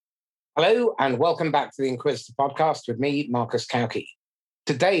Hello, and welcome back to the Inquisitor podcast with me, Marcus Kauke.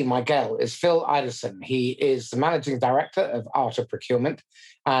 Today, my guest is Phil Iderson. He is the managing director of Art of Procurement.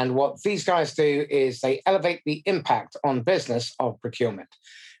 And what these guys do is they elevate the impact on business of procurement.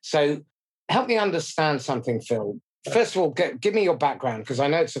 So help me understand something, Phil. First of all, give me your background, because I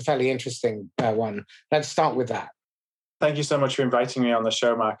know it's a fairly interesting one. Let's start with that. Thank you so much for inviting me on the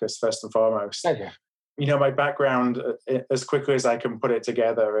show, Marcus, first and foremost. Thank you. My background, as quickly as I can put it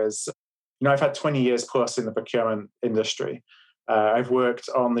together, is, I've had 20 years plus in the procurement industry. I've worked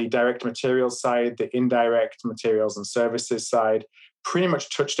on the direct materials side, the indirect materials and services side, pretty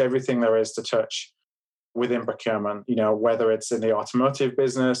much touched everything there is to touch within procurement, whether it's in the automotive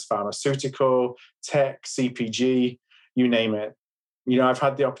business, pharmaceutical, tech, CPG, you name it. I've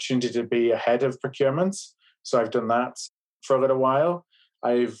had the opportunity to be a head of procurement. So I've done that for a little while.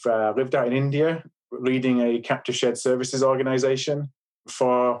 I've lived out in India, leading a captive shared services organization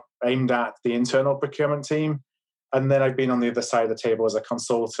aimed at the internal procurement team. And then I've been on the other side of the table as a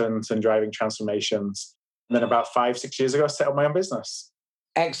consultant and driving transformations. And then about 5-6 years ago, I set up my own business.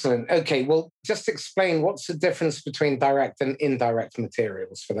 Excellent. Okay, well, just explain what's the difference between direct and indirect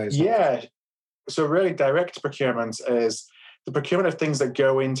materials for those. Yeah. So really, direct procurement is the procurement of things that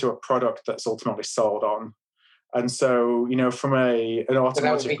go into a product that's ultimately sold on. And so, from an automotive... So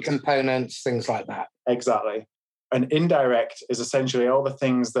that would be components, things like that. Exactly. And indirect is essentially all the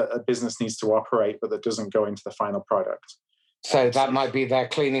things that a business needs to operate, but that doesn't go into the final product. So that might be their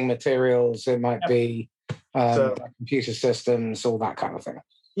cleaning materials, it might be their computer systems, all that kind of thing.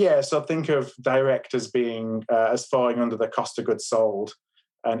 Yeah, so think of direct as being as falling under the cost of goods sold,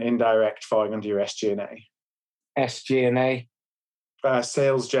 and indirect falling under your SG&A. SG&A?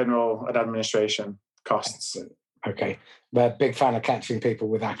 Sales, general, and administration costs. Okay. But big fan of catching people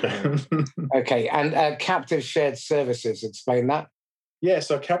with acronyms. Okay. And captive shared services, explain that. Yeah.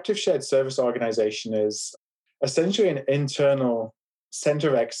 So captive shared service organization is essentially an internal center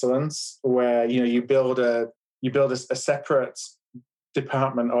of excellence where, you build a separate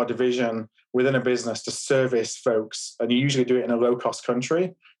department or division within a business to service folks. And you usually do it in a low-cost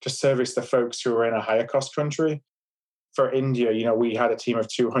country to service the folks who are in a higher-cost country. For India, we had a team of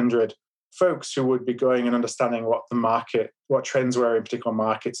 200 folks who would be going and understanding what trends were in particular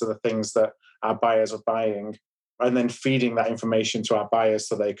markets, are the things that our buyers are buying, and then feeding that information to our buyers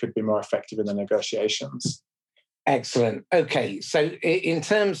so they could be more effective in the negotiations. Excellent. Okay. So in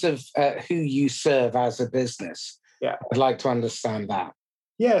terms of who you serve as a business, I'd like to understand that.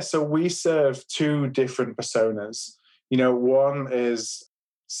 Yeah. So we serve two different personas. One is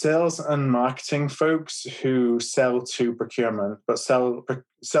sales and marketing folks who sell to procurement, but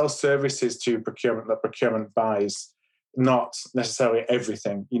sell services to procurement that procurement buys, not necessarily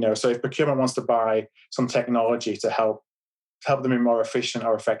everything. So if procurement wants to buy some technology to help them be more efficient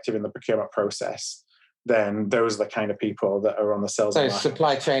or effective in the procurement process, then those are the kind of people that are on the sales. So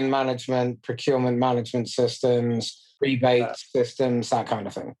supply chain management, procurement management systems, rebate systems, that kind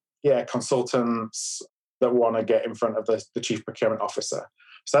of thing. Yeah, consultants that want to get in front of the chief procurement officer.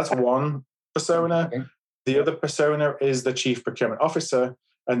 So that's one persona. Okay. The other persona is the chief procurement officer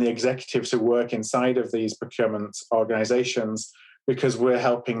and the executives who work inside of these procurement organizations, because we're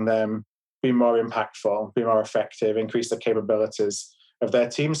helping them be more impactful, be more effective, increase the capabilities of their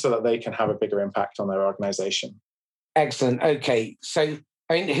team so that they can have a bigger impact on their organization. Excellent. Okay. So,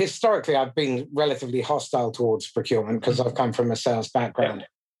 historically, I've been relatively hostile towards procurement because I've come from a sales background. Yeah.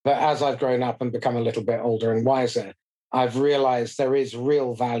 But as I've grown up and become a little bit older and wiser, I've realized there is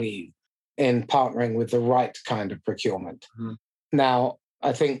real value in partnering with the right kind of procurement. Mm-hmm. Now,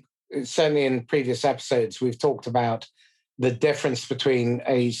 I think certainly in previous episodes, we've talked about the difference between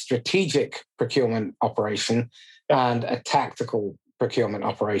a strategic procurement operation and a tactical procurement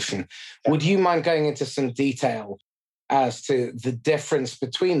operation. Yeah. Would you mind going into some detail as to the difference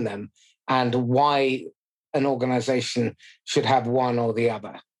between them and why an organization should have one or the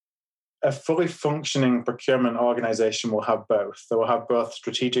other? A fully functioning procurement organization will have both. They will have both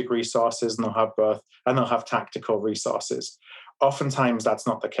strategic resources and they'll have tactical resources. Oftentimes, that's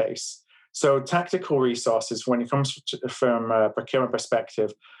not the case. So tactical resources, when it comes from a procurement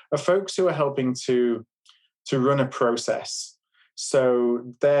perspective, are folks who are helping to run a process.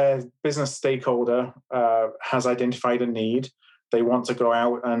 So their business stakeholder has identified a need. They want to go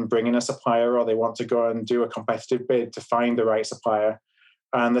out and bring in a supplier, or they want to go and do a competitive bid to find the right supplier.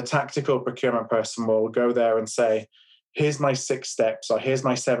 And the tactical procurement person will go there and say, here's my 6 steps, or here's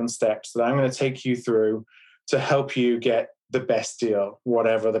my 7 steps that I'm going to take you through to help you get the best deal,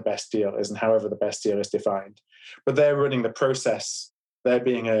 whatever the best deal is and however the best deal is defined. But they're running the process. They're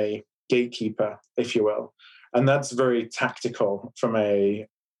being a gatekeeper, if you will. And that's very tactical from a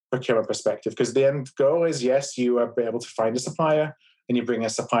procurement perspective, because the end goal is, yes, you are able to find a supplier and you bring a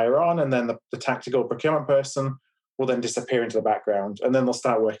supplier on, and then the tactical procurement person will then disappear into the background, and then they'll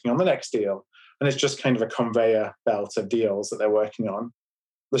start working on the next deal. And it's just kind of a conveyor belt of deals that they're working on.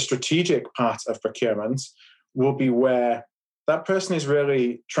 The strategic part of procurement will be where that person is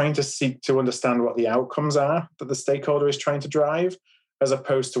really trying to seek to understand what the outcomes are that the stakeholder is trying to drive, as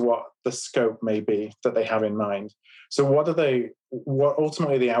opposed to what the scope may be that they have in mind. So what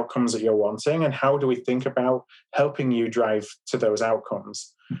ultimately the outcomes that you're wanting, and how do we think about helping you drive to those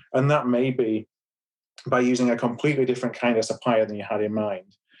outcomes? And that may be by using a completely different kind of supplier than you had in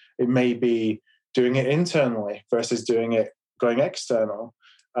mind. It may be doing it internally versus doing it going external.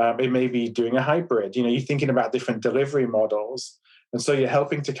 It may be doing a hybrid. You're thinking about different delivery models. And so you're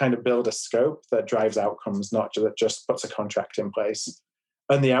helping to kind of build a scope that drives outcomes, not just puts a contract in place.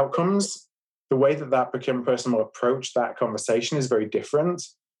 And the outcomes, the way that procurement person will approach that conversation is very different,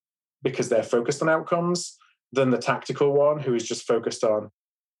 because they're focused on outcomes, than the tactical one who is just focused on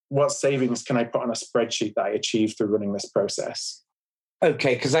what savings can I put on a spreadsheet that I achieve through running this process.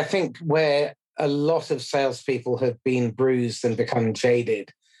 Okay, because I think where a lot of salespeople have been bruised and become jaded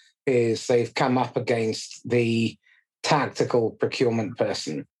is they've come up against the tactical procurement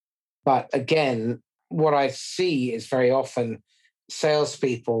person. But again, what I see is very often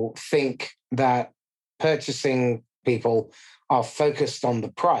salespeople think that purchasing people are focused on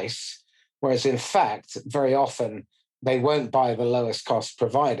the price, whereas in fact, very often they won't buy the lowest cost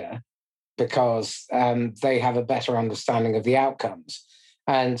provider because they have a better understanding of the outcomes.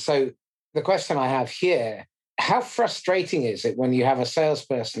 And so the question I have here, how frustrating is it when you have a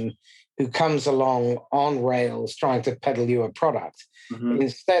salesperson who comes along on rails trying to peddle you a product,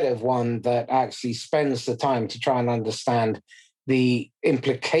 instead of one that actually spends the time to try and understand the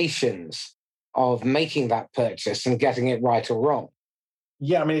implications of making that purchase and getting it right or wrong?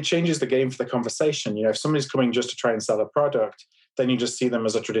 Yeah, I mean, it changes the game for the conversation. If somebody's coming just to try and sell a product, then you just see them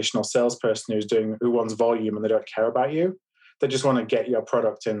as a traditional salesperson who wants volume, and they don't care about you. They just want to get your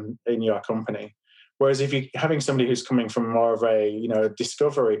product in your company. Whereas if you're having somebody who's coming from more of a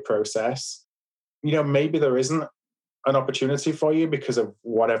discovery process, maybe there isn't an opportunity for you because of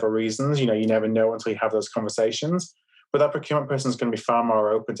whatever reasons. You never know until you have those conversations. But that procurement person is going to be far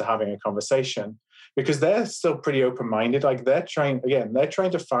more open to having a conversation, because they're still pretty open-minded. Like they're trying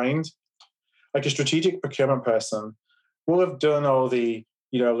to find, like, a strategic procurement person will have done all the,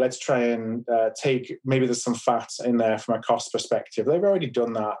 let's try and take, maybe there's some fat in there from a cost perspective. They've already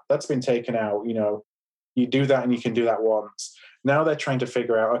done that. That's been taken out. You do that and you can do that once. Now they're trying to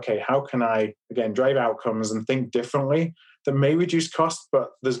figure out, okay, how can I, again, drive outcomes and think differently that may reduce cost,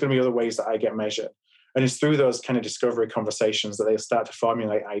 but there's going to be other ways that I get measured. And it's through those kind of discovery conversations that they start to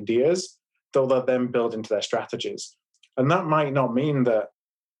formulate ideas that they'll then build into their strategies. And that might not mean that,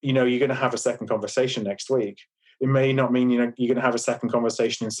 you're going to have a second conversation next week. It may not mean, you're going to have a second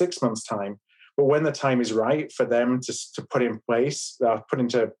conversation in 6 months' time. But when the time is right for them to put in place, put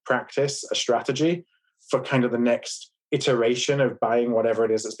into practice a strategy for kind of the next iteration of buying whatever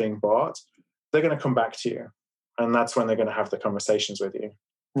it is that's being bought, they're going to come back to you. And that's when they're going to have the conversations with you.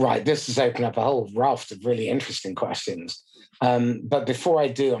 Right. This has opened up a whole raft of really interesting questions. But before I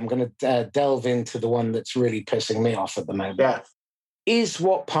do, I'm going to delve into the one that's really pissing me off at the moment. Yeah. Is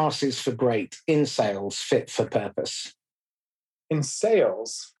what passes for great in sales fit for purpose? In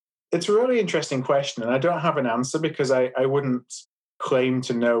sales, it's a really interesting question. And I don't have an answer, because I wouldn't claim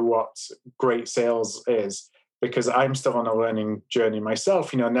to know what great sales is, because I'm still on a learning journey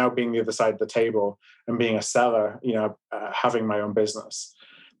myself, now being the other side of the table and being a seller, having my own business.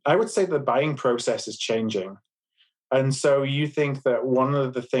 I would say the buying process is changing. And so you think that one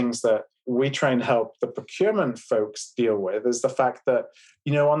of the things that we try and help the procurement folks deal with is the fact that,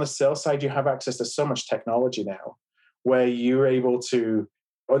 on the sales side, you have access to so much technology now, where you're able to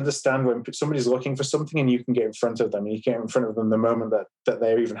understand when somebody's looking for something, and you can get in front of them. You get in front of them the moment that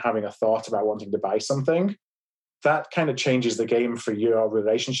they're even having a thought about wanting to buy something. That kind of changes the game for your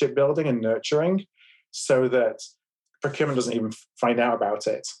relationship building and nurturing, so that procurement doesn't even find out about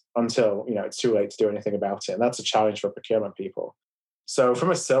it until it's too late to do anything about it. And that's a challenge for procurement people. So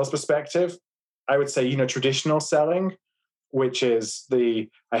from a sales perspective, I would say, traditional selling, which is I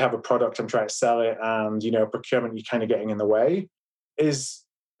have a product, I'm trying to sell it, and, procurement, you're kind of getting in the way, is,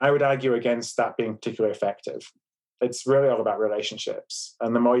 I would argue against that being particularly effective. It's really all about relationships.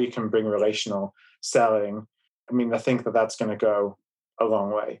 And the more you can bring relational selling, I think that that's going to go a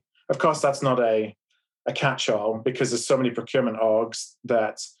long way. Of course, that's not a catch-all, because there's so many procurement orgs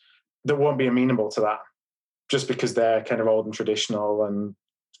that won't be amenable to that, just because they're kind of old and traditional and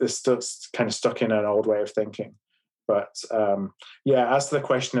they're still kind of stuck in an old way of thinking. But yeah, as to the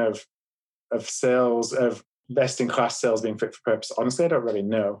question of sales, of best-in-class sales being fit for purpose, honestly, I don't really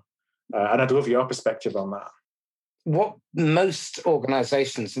know. And I'd love your perspective on that. What most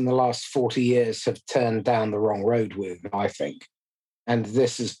organizations in the last 40 years have turned down the wrong road with, I think. And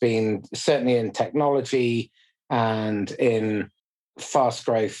this has been certainly in technology and in fast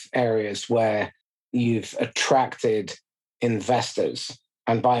growth areas where you've attracted investors.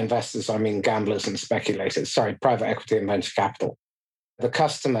 And by investors, I mean gamblers and speculators, private equity and venture capital. The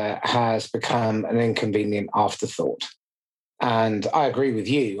customer has become an inconvenient afterthought. And I agree with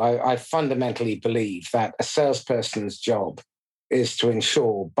you. I fundamentally believe that a salesperson's job is to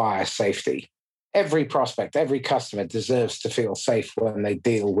ensure buyer safety. Every prospect, every customer deserves to feel safe when they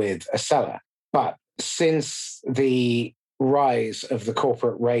deal with a seller. But since the rise of the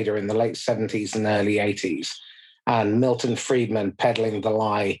corporate raider in the late 70s and early 80s, and Milton Friedman peddling the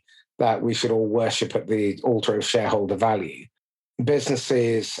lie that we should all worship at the altar of shareholder value,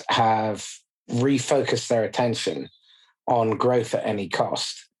 businesses have refocused their attention on growth at any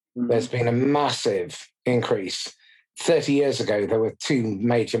cost. Mm-hmm. There's been a massive increase. 30 years ago, there were 2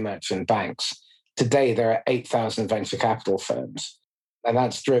 major merchant banks. Today, there are 8,000 venture capital firms, and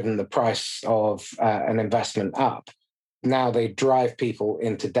that's driven the price of an investment up. Now they drive people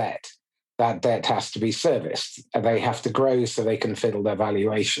into debt. That debt has to be serviced. They have to grow so they can fiddle their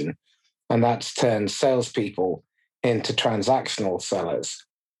valuation. And that's turned salespeople into transactional sellers,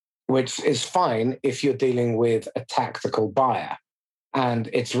 which is fine if you're dealing with a tactical buyer. And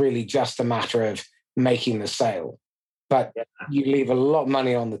it's really just a matter of making the sale. But you leave a lot of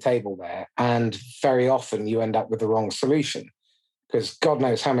money on the table there. And very often you end up with the wrong solution, because God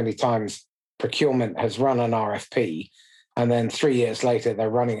knows how many times procurement has run an RFP and then 3 years later they're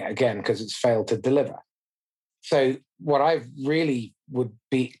running it again because it's failed to deliver. So what I really would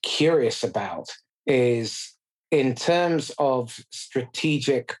be curious about is, in terms of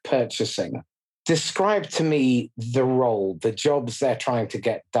strategic purchasing, describe to me the role, the jobs they're trying to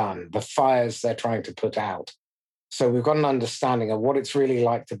get done, the fires they're trying to put out. So we've got an understanding of what it's really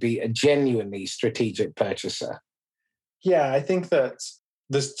like to be a genuinely strategic purchaser. Yeah, I think that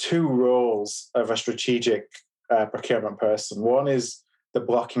there's 2 roles of a strategic procurement person. One is the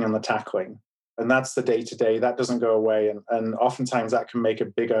blocking and the tackling, and that's the day-to-day. That doesn't go away, and oftentimes that can make a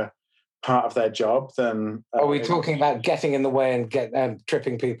bigger part of their job than... Are we talking about getting in the way and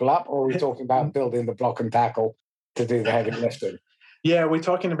tripping people up, or are we talking about building the block and tackle to do the heavy lifting? Yeah, we're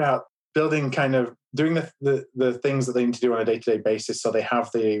talking about building, kind of doing the things that they need to do on a day-to-day basis so they have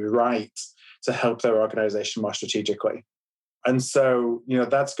the right to help their organization more strategically. And so,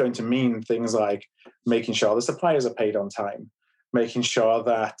 that's going to mean things like making sure the suppliers are paid on time, making sure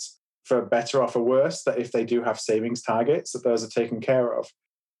that, for better or for worse, that if they do have savings targets, that those are taken care of,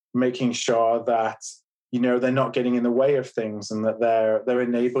 making sure that, they're not getting in the way of things, and that they're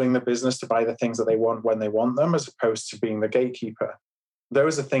enabling the business to buy the things that they want when they want them, as opposed to being the gatekeeper.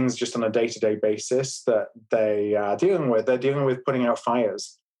 Those are things just on a day-to-day basis that they are dealing with. They're dealing with putting out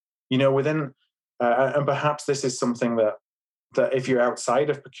fires, within, and perhaps this is something that if you're outside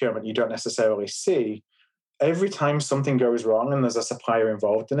of procurement, you don't necessarily see. Every time something goes wrong and there's a supplier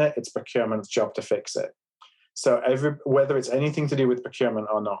involved in it, it's procurement's job to fix it. So whether it's anything to do with procurement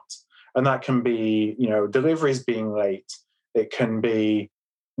or not, and that can be, deliveries being late, it can be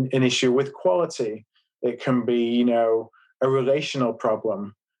an issue with quality, it can be, a relational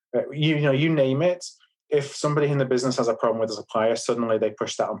problem, you name it. If somebody in the business has a problem with a supplier, suddenly they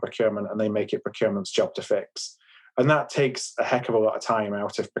push that on procurement and they make it procurement's job to fix. And that takes a heck of a lot of time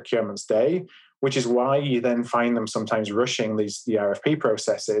out of procurement's day, which is why you then find them sometimes rushing the RFP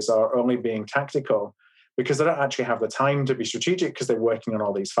processes, or only being tactical, because they don't actually have the time to be strategic because they're working on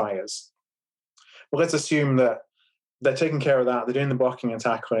all these fires. But let's assume that they're taking care of that, they're doing the blocking and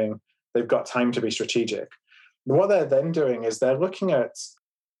tackling, they've got time to be strategic. What they're then doing is they're looking at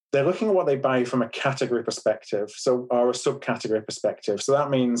what they buy from a category perspective, or a subcategory perspective. So that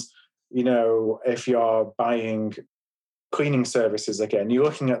means, if you're buying cleaning services, again, you're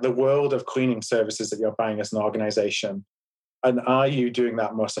looking at the world of cleaning services that you're buying as an organization. And are you doing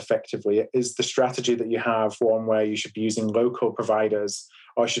that most effectively? Is the strategy that you have one where you should be using local providers,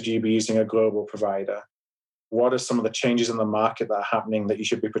 or should you be using a global provider? What are some of the changes in the market that are happening that you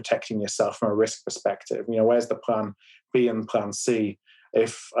should be protecting yourself from a risk perspective? Where's the plan B and plan C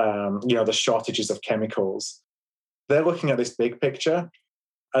if, the shortages of chemicals? They're looking at this big picture,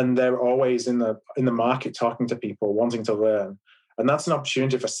 and they're always in the market talking to people, wanting to learn. And that's an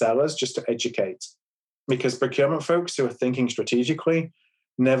opportunity for sellers just to educate, because procurement folks who are thinking strategically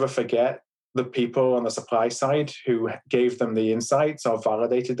never forget the people on the supply side who gave them the insights or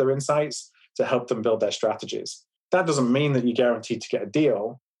validated their insights to help them build their strategies. That doesn't mean that you're guaranteed to get a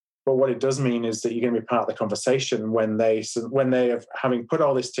deal, but what it does mean is that you're going to be part of the conversation when they have, having put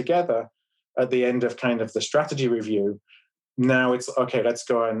all this together at the end of kind of the strategy review. Now it's okay, let's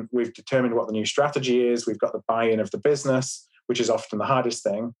go, and we've determined what the new strategy is. We've got the buy-in of the business, which is often the hardest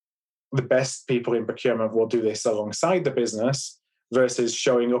thing. The best people in procurement will do this alongside the business versus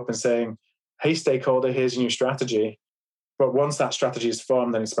showing up and saying, hey, stakeholder, here's your new strategy. But once that strategy is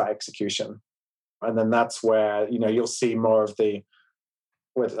formed, then it's about execution. And then that's where, you'll see more of the,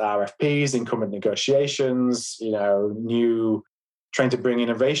 with RFPs, incumbent negotiations, new trying to bring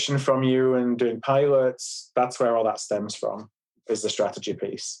innovation from you and doing pilots. That's where all that stems from, is the strategy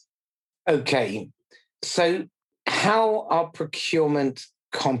piece. Okay. So how are procurement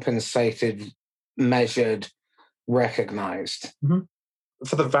compensated, measured, recognized? Mm-hmm.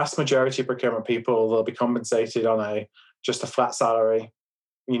 For the vast majority of procurement people, they'll be compensated on just a flat salary,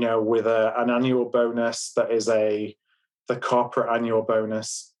 with an annual bonus that is the corporate annual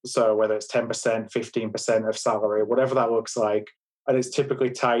bonus. So whether it's 10%, 15% of salary, whatever that looks like. And it's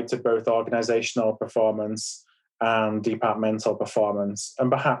typically tied to both organizational performance and departmental performance, and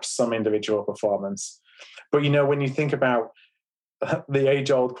perhaps some individual performance. But, when you think about the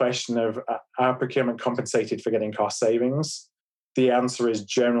age-old question of are procurement compensated for getting cost savings? The answer is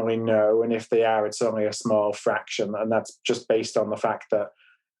generally no. And if they are, it's only a small fraction. And that's just based on the fact that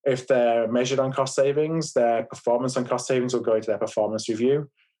if they're measured on cost savings, their performance on cost savings will go into their performance review,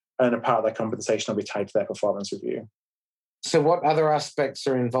 and a part of their compensation will be tied to their performance review. So what other aspects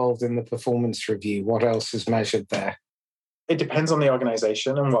are involved in the performance review? What else is measured there? It depends on the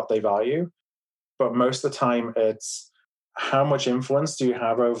organization and what they value. But most of the time, it's how much influence do you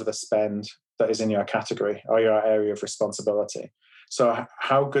have over the spend that is in your category or your area of responsibility. So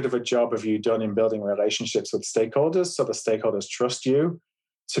how good of a job have you done in building relationships with stakeholders so the stakeholders trust you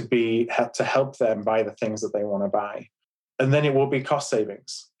to help them buy the things that they want to buy? And then it will be cost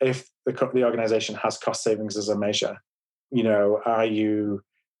savings. If the organization has cost savings as a measure,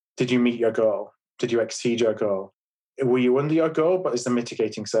 did you meet your goal? Did you exceed your goal? Were you under your goal, but is the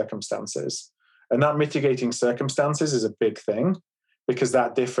mitigating circumstances? And that mitigating circumstances is a big thing because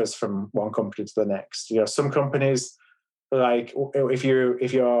that differs from one company to the next. Some companies, like if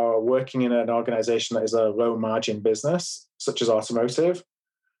you're working in an organization that is a low margin business, such as automotive,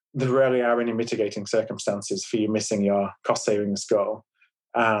 there rarely are any mitigating circumstances for you missing your cost savings goal,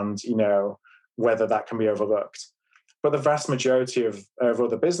 and whether that can be overlooked. But the vast majority of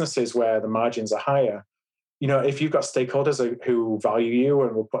other businesses where the margins are higher, if you've got stakeholders who value you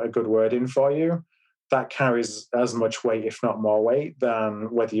and will put a good word in for you, that carries as much weight, if not more weight,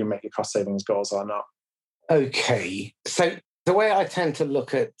 than whether you make your cost savings goals or not. Okay. So the way I tend to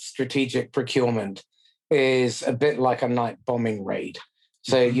look at strategic procurement is a bit like a night bombing raid.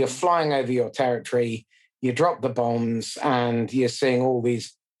 So you're flying over your territory, you drop the bombs, and you're seeing all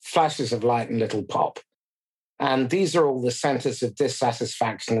these flashes of light and little pop. And these are all the centers of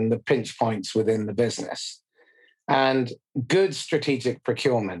dissatisfaction and the pinch points within the business. And good strategic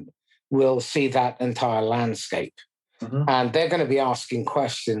procurement will see that entire landscape. Mm-hmm. And they're going to be asking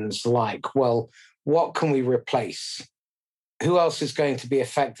questions like, well, what can we replace? Who else is going to be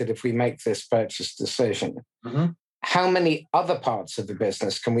affected if we make this purchase decision? Mm-hmm. How many other parts of the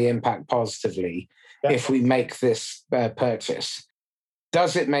business can we impact positively if we make this purchase?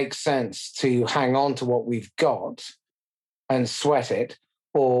 Does it make sense to hang on to what we've got and sweat it,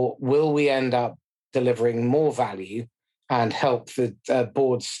 or will we end up delivering more value and help the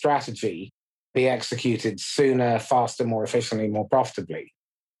board's strategy be executed sooner, faster, more efficiently, more profitably?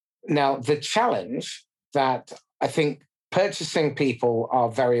 Now, the challenge that I think purchasing people are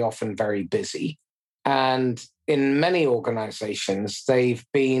very often very busy, and in many organizations, they've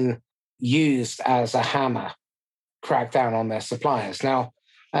been used as a hammer crack down on their suppliers. Now,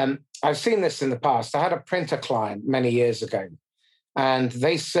 I've seen this in the past. I had a printer client many years ago, and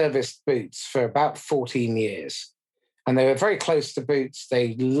they serviced Boots for about 14 years. And they were very close to Boots.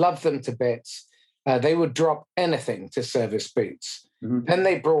 They loved them to bits. They would drop anything to service Boots. Mm-hmm. Then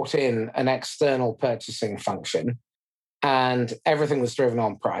they brought in an external purchasing function, and everything was driven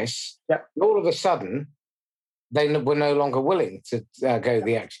on price. Yep. And all of a sudden, they were no longer willing to go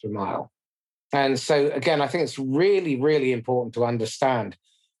the extra mile. And so, again, I think it's really, really important to understand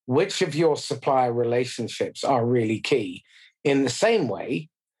which of your supplier relationships are really key, in the same way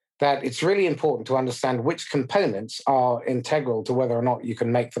that it's really important to understand which components are integral to whether or not you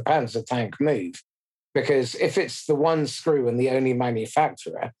can make the Panzer tank move. Because if it's the one screw and the only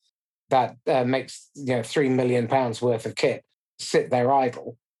manufacturer that makes £3 million worth of kit sit there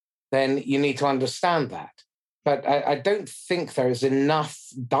idle, then you need to understand that. But I don't think there is enough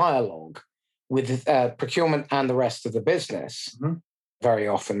dialogue with procurement and the rest of the business very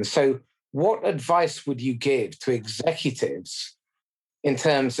often. So what advice would you give to executives in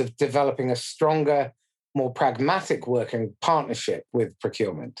terms of developing a stronger, more pragmatic working partnership with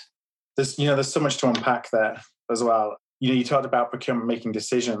procurement? There's so much to unpack there as well. You talked about procurement making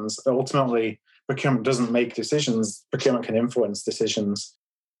decisions. Ultimately, procurement doesn't make decisions. Procurement can influence decisions.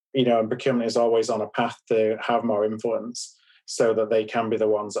 And procurement is always on a path to have more influence so that they can be the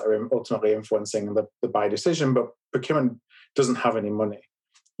ones that are ultimately influencing the buy decision. But procurement doesn't have any money.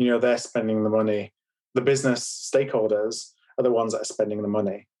 They're spending the money. The business stakeholders are the ones that are spending the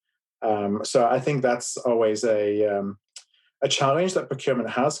money. So I think that's always a challenge that procurement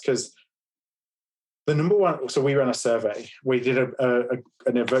has, because the number one, so we ran a survey. We did a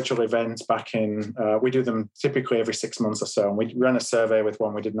virtual event back in, we do them typically every 6 months or so. And we ran a survey with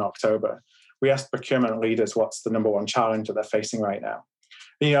one we did in October. We asked procurement leaders what's the number one challenge that they're facing right now.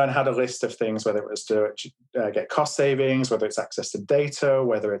 And had a list of things, whether it was to get cost savings, whether it's access to data,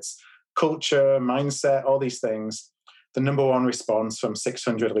 whether it's culture, mindset, all these things. The number one response from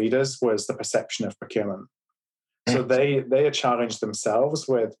 600 leaders was the perception of procurement. So they had challenged themselves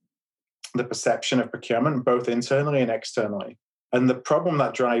with the perception of procurement, both internally and externally. And the problem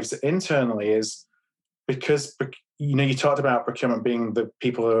that drives it internally is because, you talked about procurement being the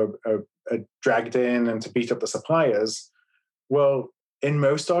people who are dragged in and to beat up the suppliers. Well, in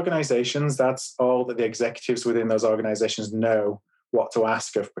most organizations, that's all that the executives within those organizations know what to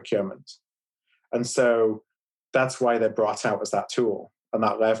ask of procurement. And so that's why they're brought out as that tool and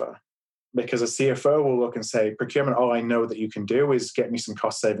that lever. Because a CFO will look and say, procurement, all I know that you can do is get me some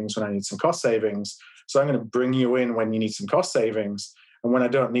cost savings when I need some cost savings. So I'm going to bring you in when you need some cost savings. And when I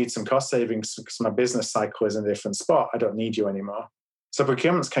don't need some cost savings because my business cycle is in a different spot, I don't need you anymore. So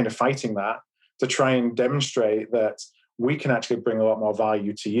procurement's kind of fighting that to try and demonstrate that we can actually bring a lot more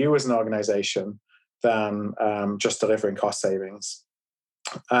value to you as an organization than just delivering cost savings.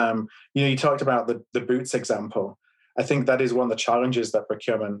 You talked about the boots example. I think that is one of the challenges that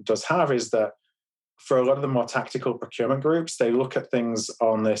procurement does have, is that for a lot of the more tactical procurement groups, they look at things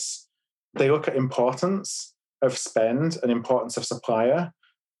on this, they look at importance of spend and importance of supplier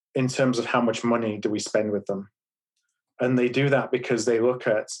in terms of how much money do we spend with them. And they do that because they look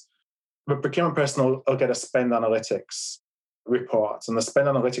at, the procurement person will get a spend analytics report, and the spend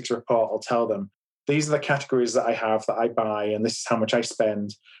analytics report will tell them, these are the categories that I have that I buy, and this is how much I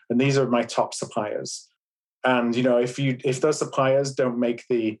spend, and these are my top suppliers. And if those suppliers don't make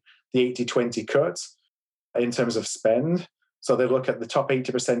the 80-20 cut in terms of spend, so they look at the top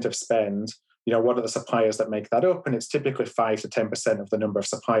 80% of spend, what are the suppliers that make that up? And it's typically 5 to 10% of the number of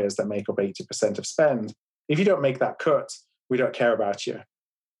suppliers that make up 80% of spend. If you don't make that cut, we don't care about you.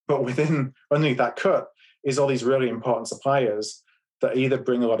 But underneath that cut is all these really important suppliers that either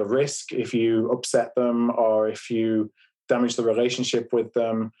bring a lot of risk if you upset them, or if you damage the relationship with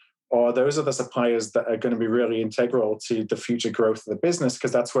them, or those are the suppliers that are going to be really integral to the future growth of the business,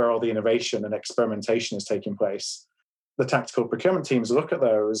 because that's where all the innovation and experimentation is taking place. The tactical procurement teams look at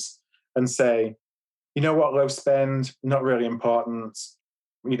those and say, you know what, low spend, not really important.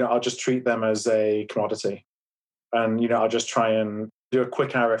 I'll just treat them as a commodity. And, I'll just try and do a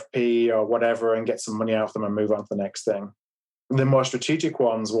quick RFP or whatever and get some money out of them and move on to the next thing. The more strategic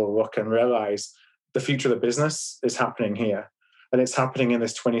ones will look and realize the future of the business is happening here. And it's happening in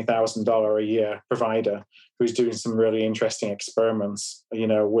this $20,000 a year provider who's doing some really interesting experiments,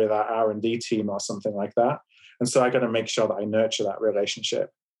 with our R&D team or something like that. And so I got to make sure that I nurture that relationship.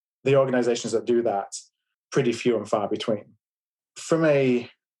 The organizations that do that, pretty few and far between. From an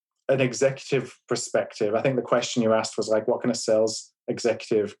executive perspective, I think the question you asked was like, what can a sales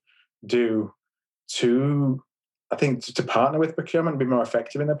executive do to partner with procurement, be more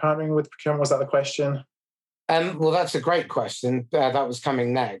effective in their partnering with procurement? Was that the question? Well, that's a great question. That was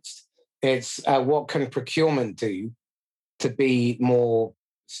coming next. It's what can procurement do to be more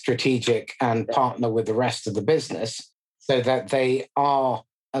strategic and partner with the rest of the business so that they are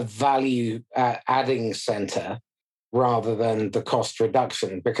a value adding center rather than the cost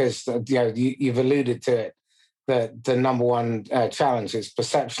reduction? Because you've alluded to it, that the number one challenge is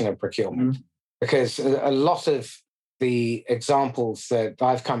perception of procurement. Mm-hmm. Because a lot of the examples that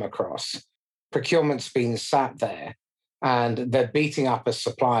I've come across, procurement's been sat there and they're beating up a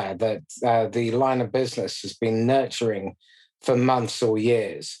supplier that the line of business has been nurturing for months or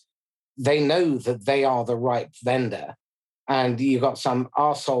years. They know that they are the right vendor, and you've got some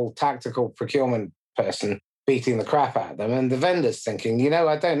arsehole tactical procurement person beating the crap out of them, and the vendor's thinking,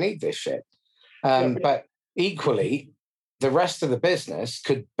 I don't need this shit. But equally, the rest of the business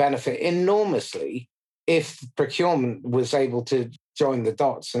could benefit enormously if procurement was able to join the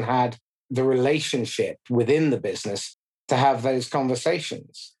dots and had the relationship within the business to have those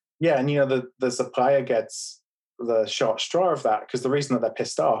conversations. Yeah, and the supplier gets the short straw of that, because the reason that they're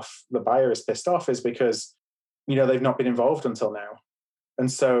pissed off, the buyer is pissed off, is because they've not been involved until now.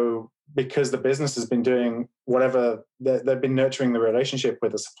 And so because the business has been doing whatever, they've been nurturing the relationship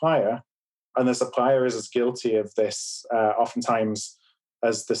with the supplier, and the supplier is as guilty of this oftentimes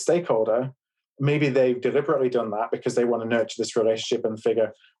as the stakeholder. Maybe they've deliberately done that because they want to nurture this relationship and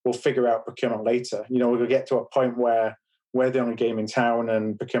we'll figure out procurement later. We'll get to a point where we're the only game in town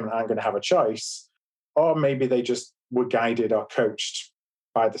and procurement aren't going to have a choice. Or maybe they just were guided or coached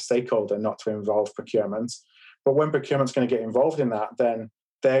by the stakeholder not to involve procurement. But when procurement's going to get involved in that, then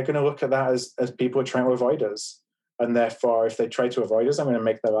they're going to look at that as people are trying to avoid us. And therefore, if they try to avoid us, I'm going to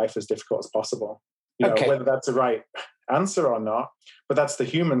make their life as difficult as possible. Whether that's the right answer or not, but that's the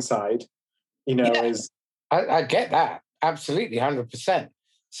human side, I get that. Absolutely, 100%.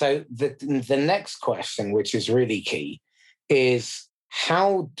 So the next question, which is really key, is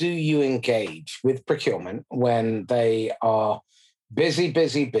how do you engage with procurement when they are busy,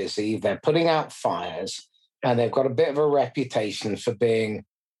 they're putting out fires, and they've got a bit of a reputation for being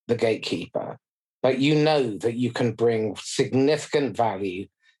the gatekeeper, but that you can bring significant value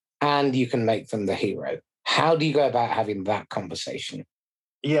and you can make them the hero? How do you go about having that conversation?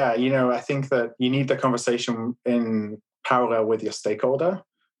 Yeah, I think that you need the conversation in parallel with your stakeholder.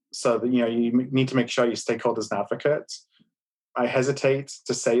 So that, you need to make sure your stakeholder's an advocate. I hesitate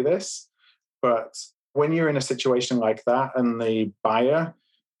to say this, but when you're in a situation like that and the buyer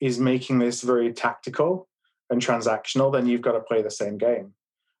is making this very tactical and transactional, then you've got to play the same game.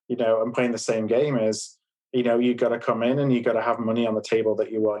 And playing the same game is, you've got to come in and you've got to have money on the table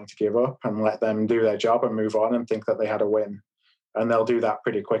that you're willing to give up and let them do their job and move on and think that they had a win. And they'll do that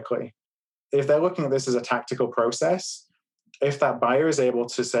pretty quickly. If they're looking at this as a tactical process, if that buyer is able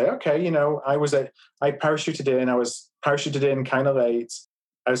to say, okay, I parachuted in, I was parachuted in kind of late,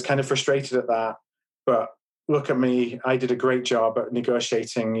 I was kind of frustrated at that, but look at me, I did a great job at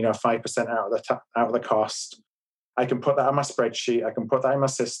negotiating, 5% out of the cost. I can put that on my spreadsheet, I can put that in my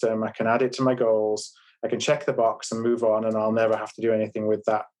system, I can add it to my goals, I can check the box and move on, and I'll never have to do anything with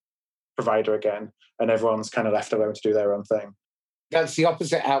that provider again. And everyone's kind of left alone to do their own thing. That's the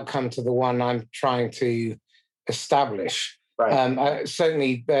opposite outcome to the one I'm trying to establish. Right.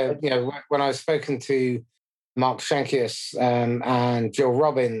 Certainly, when I've spoken to Mark Shankius and Jill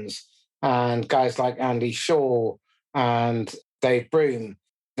Robbins and guys like Andy Shaw and Dave Broom,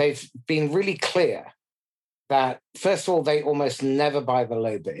 they've been really clear that, first of all, they almost never buy the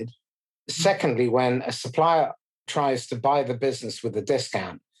low bid. Secondly, when a supplier tries to buy the business with a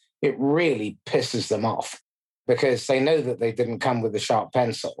discount, it really pisses them off because they know that they didn't come with a sharp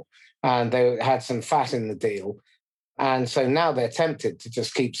pencil and they had some fat in the deal. And so now they're tempted to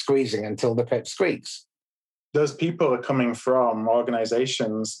just keep squeezing until the pip squeaks. Those people are coming from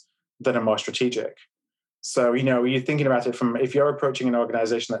organizations that are more strategic. So, you're thinking about it from, if you're approaching an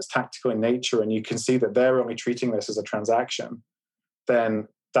organization that's tactical in nature and you can see that they're only treating this as a transaction, then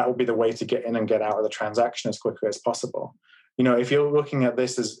that would be the way to get in and get out of the transaction as quickly as possible. If you're looking at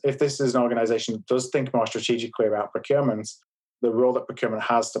this as, if this is an organization that does think more strategically about procurement, the role that procurement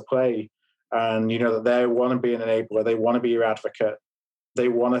has to play, and that they want to be an enabler, they want to be your advocate, they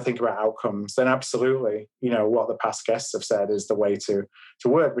want to think about outcomes, then absolutely, what the past guests have said is the way to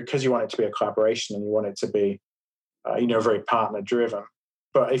work, because you want it to be a collaboration and you want it to be, very partner driven.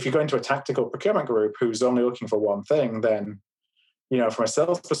 But if you go into a tactical procurement group who's only looking for one thing, then, from a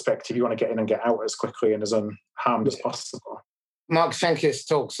sales perspective, you want to get in and get out as quickly and as unharmed as possible. Mark Shankius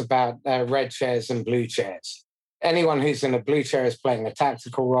talks about red chairs and blue chairs. Anyone who's in a blue chair is playing a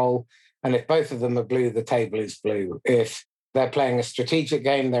tactical role. And if both of them are blue, the table is blue. If they're playing a strategic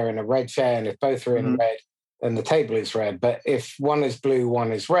game, they're in a red chair. And if both are in red, then the table is red. But if one is blue,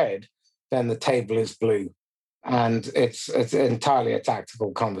 one is red, then the table is blue. And it's entirely a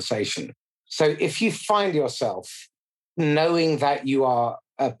tactical conversation. So if you find yourself knowing that you are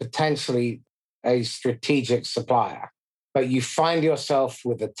potentially a strategic supplier, but you find yourself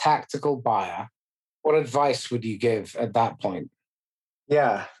with a tactical buyer, what advice would you give at that point?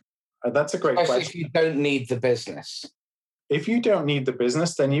 Yeah, that's a great question. If you don't need the business. If you don't need the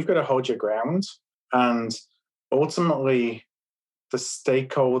business, then you've got to hold your ground. And ultimately, the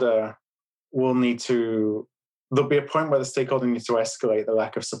stakeholder will need to, there'll be a point where the stakeholder needs to escalate the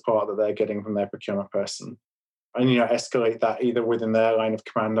lack of support that they're getting from their procurement person. And, escalate that either within their line of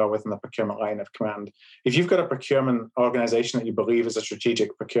command or within the procurement line of command. If you've got a procurement organization that you believe is a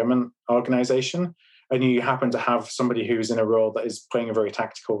strategic procurement organization, and you happen to have somebody who's in a role that is playing a very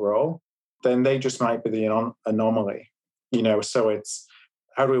tactical role, then they just might be the anomaly. So it's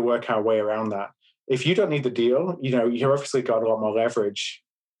how do we work our way around that? If you don't need the deal, you've obviously got a lot more leverage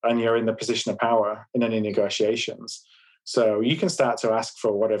and you're in the position of power in any negotiations. So you can start to ask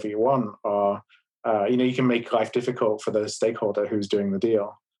for whatever you want, or, you can make life difficult for the stakeholder who's doing the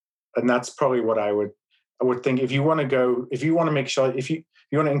deal. And that's probably what I would think. If you want to make sure, if you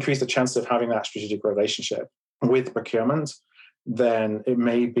want to increase the chance of having that strategic relationship with procurement, then it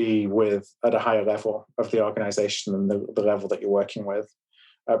may be at a higher level of the organization than the level that you're working with.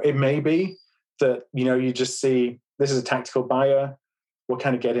 It may be that, you just see this is a tactical buyer. We'll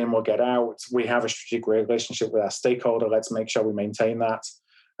kind of get in, we'll get out. We have a strategic relationship with our stakeholder. Let's make sure we maintain that.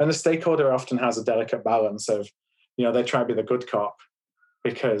 And the stakeholder often has a delicate balance of, they try to be the good cop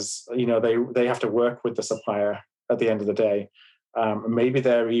because, they have to work with the supplier at the end of the day. Maybe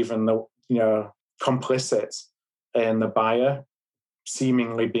they're even, complicit in the buyer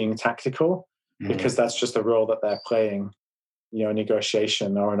seemingly being tactical because that's just the role that they're playing,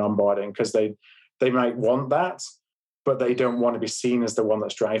 negotiation or an onboarding, because they might want that, but they don't want to be seen as the one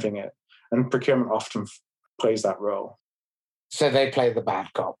that's driving it. And procurement often plays that role. So they play the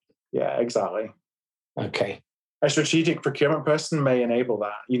bad cop. Yeah, exactly. Okay. A strategic procurement person may enable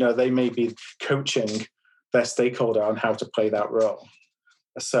that. They may be coaching their stakeholder on how to play that role.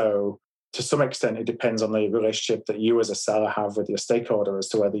 So to some extent, it depends on the relationship that you as a seller have with your stakeholder as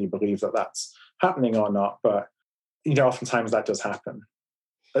to whether you believe that that's happening or not. But, oftentimes that does happen.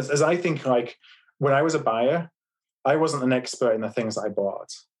 As I think, like, when I was a buyer, I wasn't an expert in the things that I bought.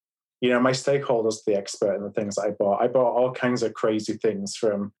 My stakeholders are the expert in the things that I bought. I bought all kinds of crazy things,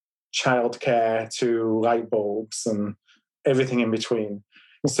 from childcare to light bulbs and everything in between.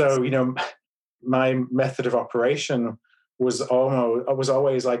 So, my method of operation was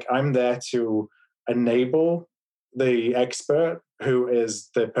always like, I'm there to enable the expert, who is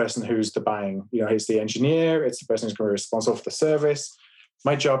the person who's the buying. He's the engineer. It's the person who's going to be responsible for the service.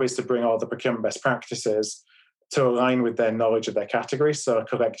 My job is to bring all the procurement best practices to align with their knowledge of their category. So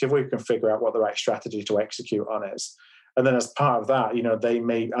collectively we can figure out what the right strategy to execute on is. And then as part of that,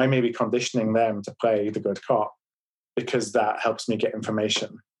 I may be conditioning them to play the good cop because that helps me get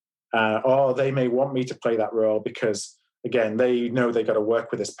information. Or they may want me to play that role because, again, they know they got to work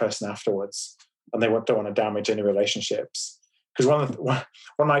with this person afterwards and they don't want to damage any relationships. Because one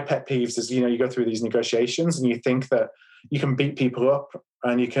of my pet peeves is, you go through these negotiations and you think that you can beat people up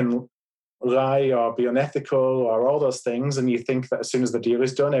and you can lie or be unethical or all those things, and you think that as soon as the deal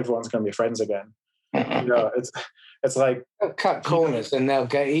is done, everyone's going to be friends again. It's like they'll cut corners and they'll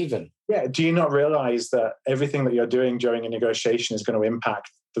get even. Yeah. Do you not realize that everything that you're doing during a negotiation is going to impact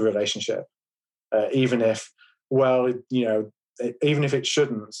the relationship, even if it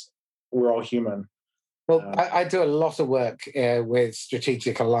shouldn't? We're all human. Well, I do a lot of work with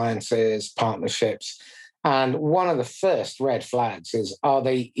strategic alliances, partnerships. And one of the first red flags is, are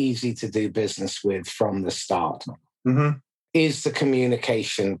they easy to do business with from the start? Mm-hmm. Is the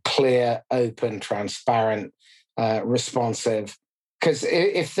communication clear, open, transparent, responsive? Because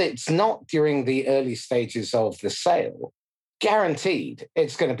if it's not during the early stages of the sale, guaranteed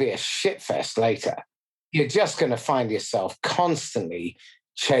it's going to be a shitfest later. You're just going to find yourself constantly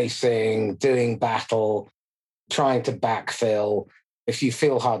chasing, doing battle, trying to backfill. If you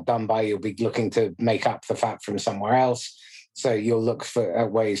feel hard done by, you'll be looking to make up the fat from somewhere else. So you'll look for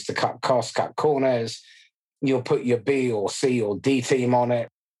ways to cut costs, cut corners. You'll put your B or C or D team on it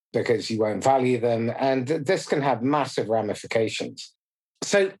because you won't value them. And this can have massive ramifications.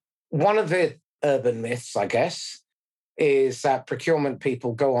 So one of the urban myths, I guess, is that procurement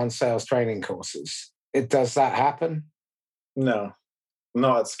people go on sales training courses. Does that happen? No,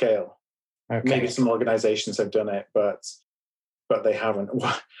 not at scale. Okay. Maybe some organizations have done it, but they haven't.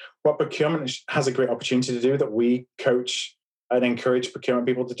 What procurement has a great opportunity to do that we coach and encourage procurement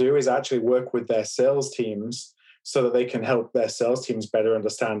people to do is actually work with their sales teams so that they can help their sales teams better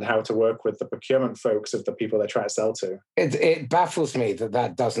understand how to work with the procurement folks of the people they're trying to sell to. It baffles me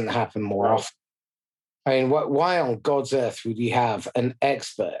that doesn't happen more often. I mean, why on God's earth would you have an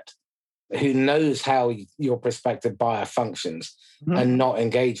expert who knows how your prospective buyer functions and not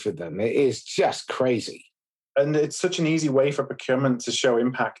engage with them? It is just crazy. And it's such an easy way for procurement to show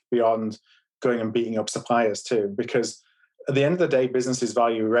impact beyond going and beating up suppliers too, because at the end of the day, businesses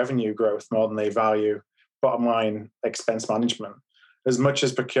value revenue growth more than they value bottom line expense management. As much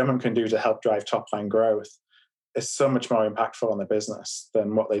as procurement can do to help drive top line growth, it's so much more impactful on the business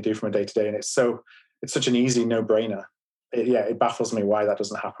than what they do from a day to day. And it's such an easy no brainer. It baffles me why that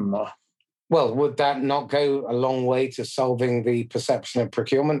doesn't happen more. Well, would that not go a long way to solving the perception of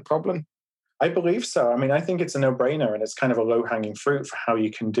procurement problem? I believe so. I mean, I think it's a no-brainer and it's kind of a low-hanging fruit for how you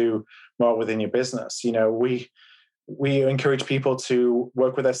can do more within your business. we encourage people to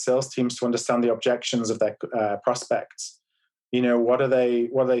work with their sales teams to understand the objections of their prospects. What are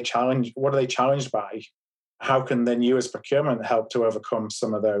they challenged by? How can then you as procurement help to overcome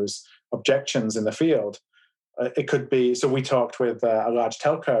some of those objections in the field? It could be, so we talked with a large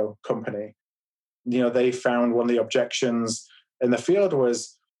telco company. They found one of the objections in the field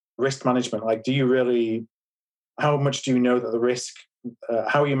was risk management. Like, how much do you know that the risk,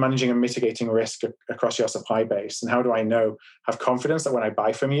 how are you managing and mitigating risk across your supply base? And how do I have confidence that when I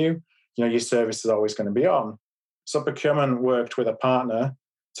buy from you, your service is always going to be on? So procurement worked with a partner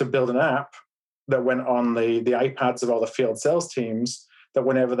to build an app that went on the iPads of all the field sales teams, that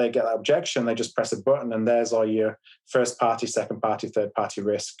whenever they get that objection, they just press a button and there's all your first party, second party, third party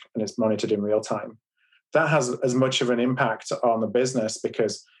risk, and it's monitored in real time. That has as much of an impact on the business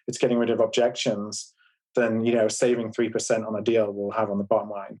because it's getting rid of objections than saving 3% on a deal will have on the bottom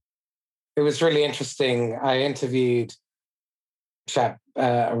line. It was really interesting. I interviewed a chap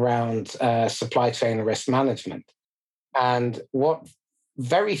around supply chain risk management. And what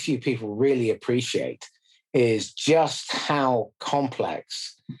very few people really appreciate is just how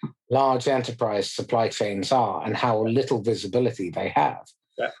complex large enterprise supply chains are and how little visibility they have.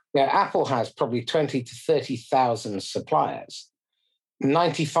 Yeah. Apple has probably 20 to 30,000 suppliers,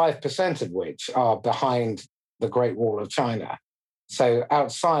 95% of which are behind the Great Wall of China. So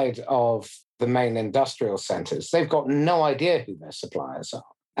outside of the main industrial centers, they've got no idea who their suppliers are.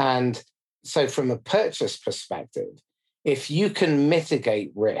 And so from a purchase perspective, if you can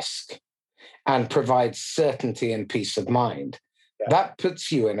mitigate risk and provide certainty and peace of mind, that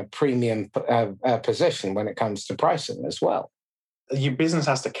puts you in a premium position when it comes to pricing as well. Your business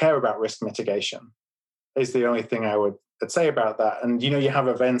has to care about risk mitigation is the only thing I would say about that. And, you have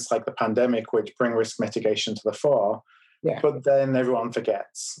events like the pandemic, which bring risk mitigation to the fore, but then everyone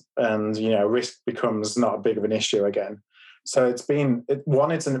forgets and, risk becomes not a big of an issue again. So it's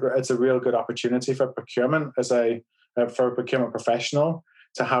a real good opportunity for procurement for a procurement professional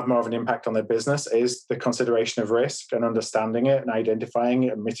to have more of an impact on their business is the consideration of risk and understanding it and identifying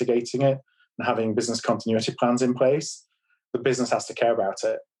it and mitigating it and having business continuity plans in place. The business has to care about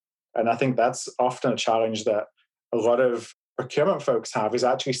it. And I think that's often a challenge that a lot of procurement folks have, is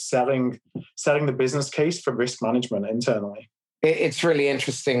actually selling the business case for risk management internally. It's really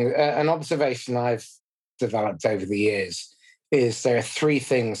interesting. An observation I've developed over the years is there are three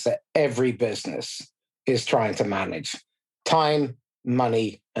things that every business is trying to manage: time,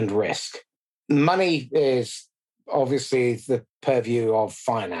 money, and risk. Money is obviously the purview of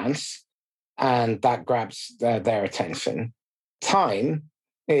finance, and that grabs their attention. Time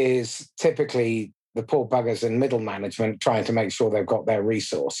is typically the poor buggers in middle management trying to make sure they've got their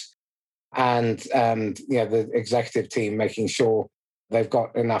resource, and the executive team making sure they've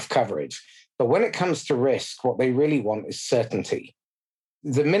got enough coverage. But when it comes to risk, what they really want is certainty.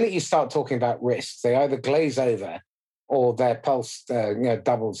 The minute you start talking about risks, they either glaze over or their pulse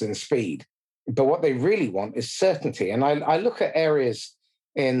doubles in speed. But what they really want is certainty. And I look at areas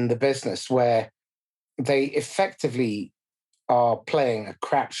in the business where they effectively are playing a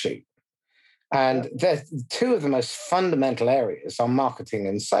crapshoot. And two of the most fundamental areas are marketing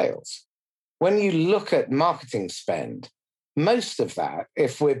and sales. When you look at marketing spend, most of that,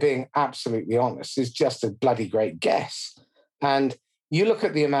 if we're being absolutely honest, is just a bloody great guess. And you look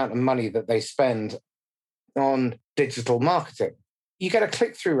at the amount of money that they spend on digital marketing, you get a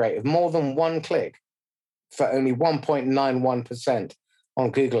click-through rate of more than one click for only 1.91%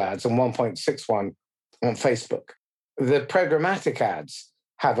 on Google Ads and 1.61% on Facebook. The programmatic ads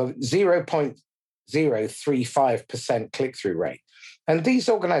have a 0.035% click-through rate. And these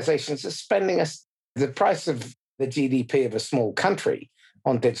organizations are spending the price of the GDP of a small country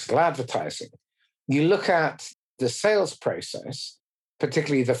on digital advertising. You look at the sales process,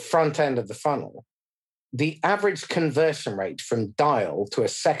 particularly the front end of the funnel, the average conversion rate from dial to a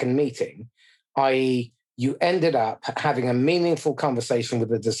second meeting, i.e., you ended up having a meaningful conversation with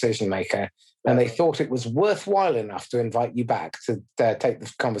the decision maker and they thought it was worthwhile enough to invite you back to take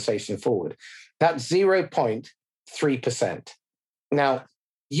the conversation forward. That's 0.3%. Now,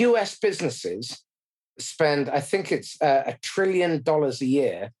 US businesses spend, I think it's $1 trillion a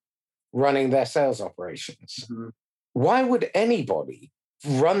year running their sales operations. Mm-hmm. Why would anybody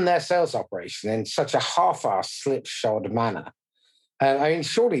run their sales operation in such a half-assed, slipshod manner?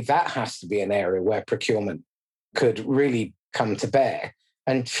 Surely that has to be an area where procurement could really come to bear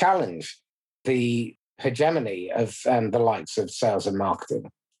and challenge the hegemony of the likes of sales and marketing.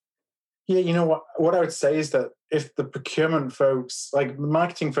 Yeah, what I would say is that if the procurement folks, like the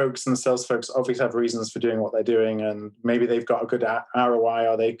marketing folks and the sales folks, obviously have reasons for doing what they're doing, and maybe they've got a good ROI,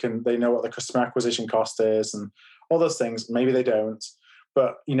 or they know what the customer acquisition cost is, and all those things. Maybe they don't,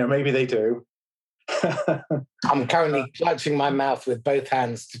 but maybe they do. I'm currently clutching my mouth with both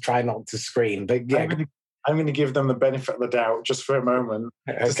hands to try not to scream. But yeah, I'm going to give them the benefit of the doubt just for a moment.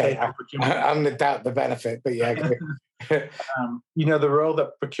 Okay, I'm going to doubt the benefit, but yeah. The role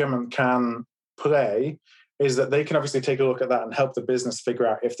that procurement can play is that they can obviously take a look at that and help the business figure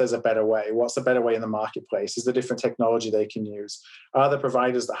out if there's a better way. What's the better way in the marketplace? Is there different technology they can use? Are there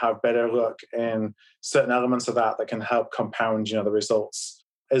providers that have better look in certain elements of that can help compound, the results?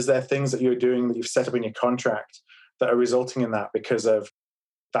 Is there things that you're doing that you've set up in your contract that are resulting in that because of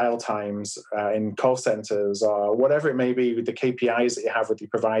dial times in call centers or whatever it may be, with the KPIs that you have with your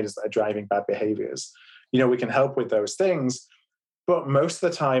providers that are driving bad behaviors? We can help with those things. But most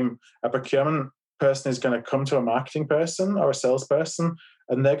of the time, a procurement person is going to come to a marketing person or a salesperson,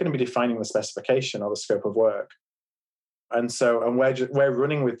 and they're going to be defining the specification or the scope of work. And we're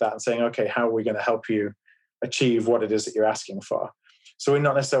running with that and saying, okay, how are we going to help you achieve what it is that you're asking for? So we're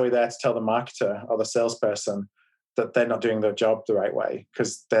not necessarily there to tell the marketer or the salesperson that they're not doing their job the right way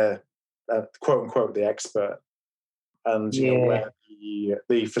because they're quote unquote the expert, and we're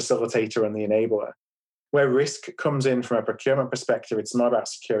the facilitator and the enabler. Where risk comes in from a procurement perspective, it's more about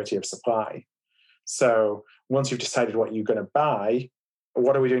security of supply. So once you've decided what you're going to buy,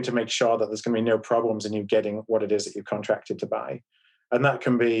 what are we doing to make sure that there's going to be no problems in you getting what it is that you've contracted to buy? And that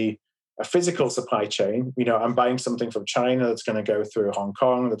can be a physical supply chain. I'm buying something from China that's going to go through Hong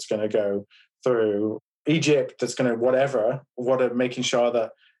Kong, that's going to go through Egypt, that's going to whatever, making sure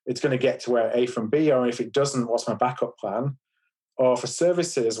that it's going to get to where A from B, or if it doesn't, what's my backup plan? Or for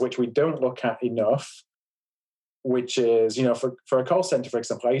services, which we don't look at enough, which is, for a call center, for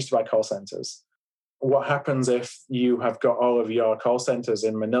example, I used to buy call centers. What happens if you have got all of your call centers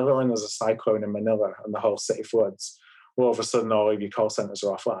in Manila and there's a cyclone in Manila and the whole city floods? Well, all of a sudden, all of your call centers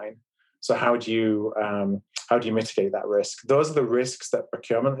are offline. So how do you mitigate that risk? Those are the risks that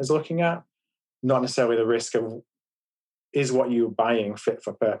procurement is looking at, not necessarily the risk of is what you're buying fit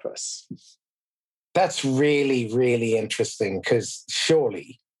for purpose. That's really, really interesting, because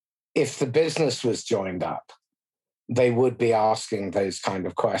surely if the business was joined up, they would be asking those kind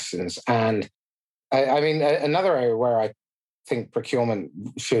of questions. And I mean, another area where I think procurement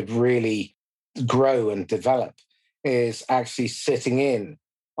should really grow and develop is actually sitting in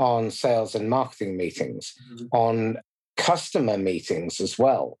on sales and marketing meetings, on customer meetings as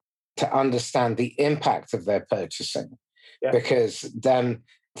well, to understand the impact of their purchasing. Yeah. Because then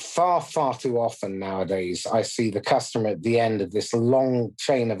far, far too often nowadays, I see the customer at the end of this long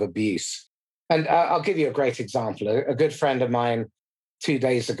chain of abuse. And I'll give you a great example. A good friend of mine 2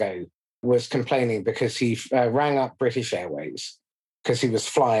 days ago was complaining because he rang up British Airways because he was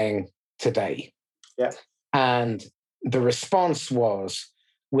flying today. Yeah. And the response was,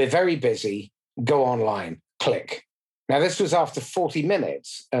 we're very busy, go online, click. Now, this was after 40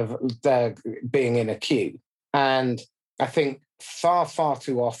 minutes of being in a queue. And I think far, far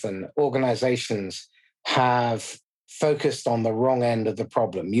too often, organizations have focused on the wrong end of the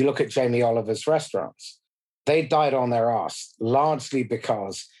problem. You look at Jamie Oliver's restaurants. They died on their ass, largely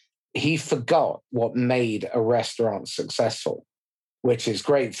because he forgot what made a restaurant successful, which is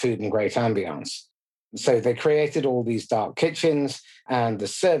great food and great ambience. So they created all these dark kitchens, and the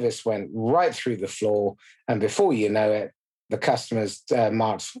service went right through the floor. And before you know it, the customers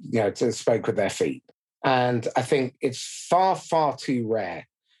marched, spoke with their feet. And I think it's far, far too rare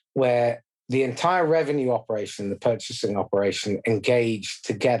where the entire revenue operation, the purchasing operation, engage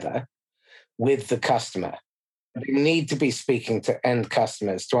together with the customer. They need to be speaking to end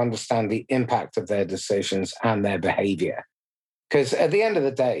customers to understand the impact of their decisions and their behavior. Because at the end of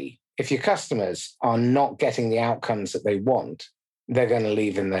the day, if your customers are not getting the outcomes that they want, they're going to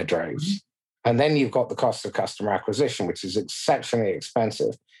leave in their droves. And then you've got the cost of customer acquisition, which is exceptionally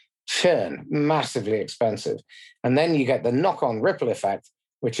expensive. Churn, massively expensive. And then you get the knock-on ripple effect,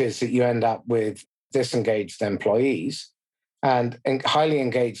 which is that you end up with disengaged employees, and highly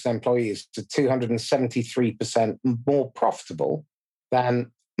engaged employees to 273% more profitable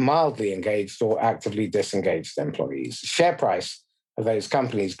than mildly engaged or actively disengaged employees. Share price of those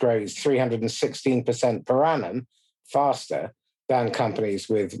companies grows 316% per annum faster than companies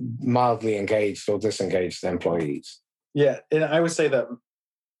with mildly engaged or disengaged employees. Yeah, and I would say that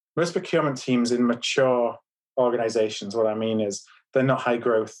most procurement teams in mature organizations, what I mean is they're not high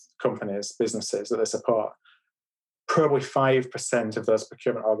growth companies, businesses that they support. Probably 5% of those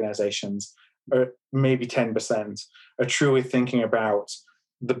procurement organizations, or maybe 10%, are truly thinking about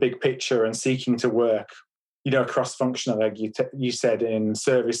the big picture and seeking to work, cross-functionally, like you said, in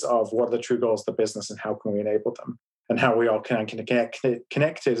service of what are the true goals of the business and how can we enable them, and how we all can get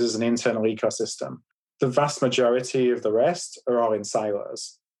connected as an internal ecosystem The vast majority of the rest are all in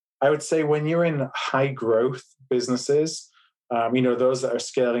silos. I would say when you're in high growth businesses, those that are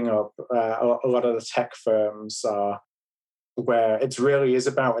scaling up, a lot of the tech firms are where it really is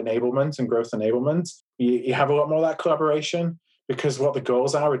about enablement and growth enablement. You have a lot more of that collaboration because what the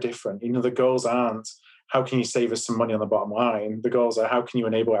goals are different. The goals aren't how can you save us some money on the bottom line? The goals are how can you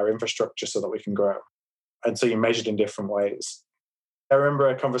enable our infrastructure so that we can grow? And so you're measured in different ways. I remember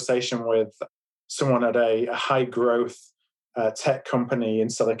a conversation with someone at a high growth tech company in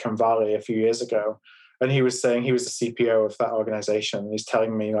Silicon Valley a few years ago. And he was saying he was the CPO of that organization. And he's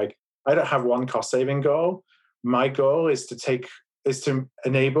telling me, like, I don't have one cost saving goal. My goal is to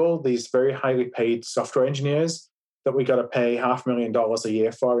enable these very highly paid software engineers that we got to pay $500,000 a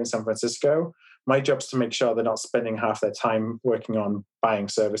year for in San Francisco. My job is to make sure they're not spending half their time working on buying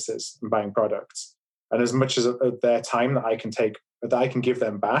services and buying products. And as much as their time that I can give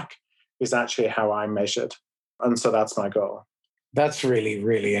them back is actually how I'm measured. And so that's my goal. That's really,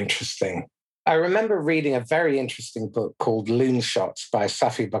 really interesting. I remember reading a very interesting book called Loonshots by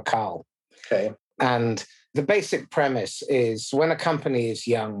Safi Bahcall. Okay. And the basic premise is when a company is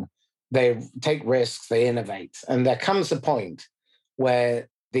young, they take risks, they innovate. And there comes a point where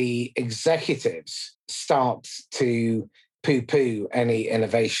the executives start to poo-poo any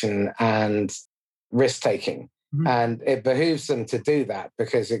innovation and risk-taking. Mm-hmm. And it behooves them to do that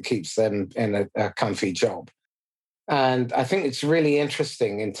because it keeps them in a comfy job. And I think it's really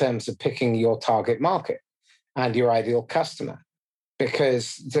interesting in terms of picking your target market and your ideal customer.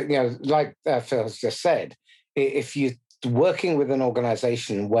 Because, like Phil has just said, if you're working with an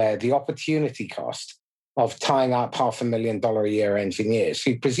organization where the opportunity cost of tying up $500,000 a year engineers,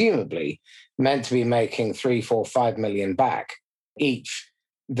 who presumably meant to be making $3, $4, $5 million back each,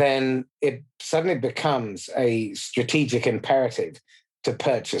 then it suddenly becomes a strategic imperative to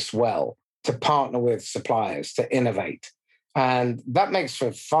purchase well, to partner with suppliers, to innovate. And that makes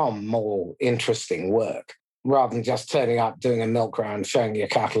for far more interesting work rather than just turning up, doing a milk round, showing your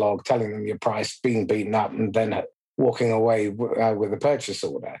catalog, telling them your price, being beaten up, and then walking away with a purchase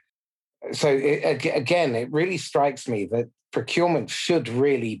order. So again, it really strikes me that procurement should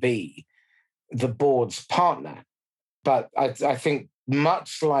really be the board's partner. But I think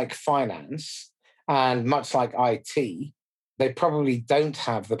much like finance and much like IT, they probably don't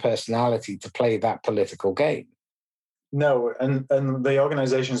have the personality to play that political game. No, and the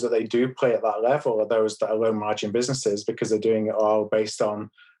organizations that they do play at that level are those that are low margin businesses because they're doing it all based on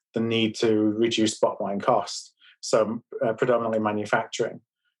the need to reduce bottom line cost. So predominantly manufacturing.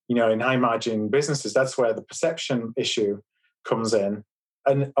 In high margin businesses, that's where the perception issue comes in.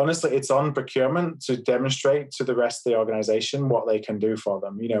 And honestly, it's on procurement to demonstrate to the rest of the organization what they can do for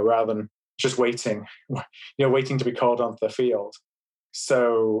them, rather than just waiting to be called onto the field.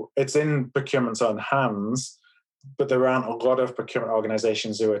 So it's in procurement's own hands, but there aren't a lot of procurement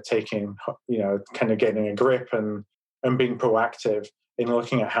organizations who are taking, kind of getting a grip and being proactive in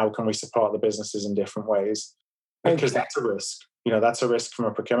looking at how can we support the businesses in different ways. Because that's a risk. That's a risk from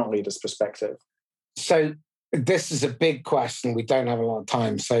a procurement leader's perspective. So this is a big question. We don't have a lot of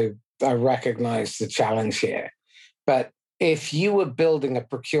time, so I recognize the challenge here. But if you were building a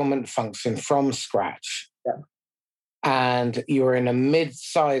procurement function from scratch, and you were in a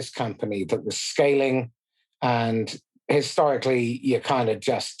mid-sized company that was scaling, and historically you kind of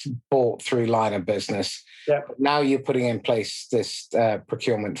just bought through line of business, now you're putting in place this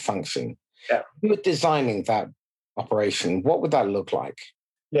procurement function. You were designing that operation. What would that look like?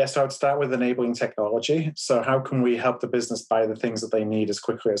 Yeah, so I'd start with enabling technology. So how can we help the business buy the things that they need as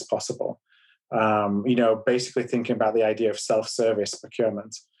quickly as possible? Basically thinking about the idea of self-service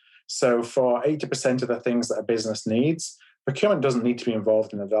procurement. So for 80% of the things that a business needs, procurement doesn't need to be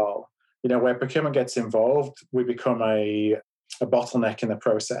involved in at all. Where procurement gets involved, we become a bottleneck in the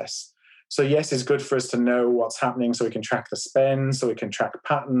process. So yes, it's good for us to know what's happening so we can track the spend, so we can track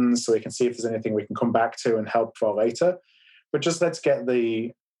patterns, so we can see if there's anything we can come back to and help for later. But just let's get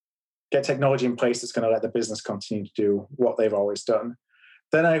technology in place that's going to let the business continue to do what they've always done.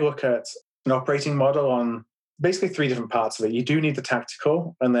 Then I look at an operating model on basically three different parts of it. You do need the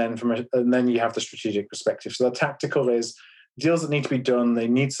tactical, and then you have the strategic perspective. So the tactical is deals that need to be done. They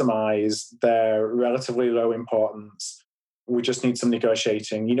need some eyes. They're relatively low importance. We just need some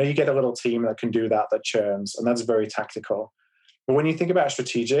negotiating. You get a little team that can do that churns, and that's very tactical. But when you think about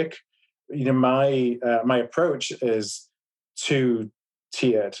strategic, my approach is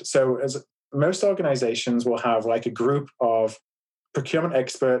two-tiered. So as most organizations will have like a group of procurement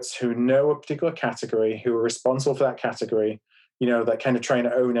experts who know a particular category, who are responsible for that category, that kind of try and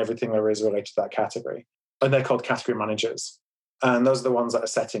own everything there is related to that category. And they're called category managers. And those are the ones that are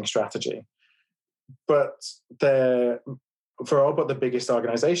setting strategy. But for all but the biggest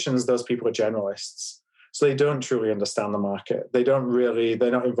organizations, those people are generalists. So they don't truly understand the market. They're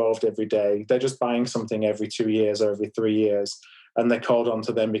not involved every day. They're just buying something every 2 years or every 3 years, and they're called on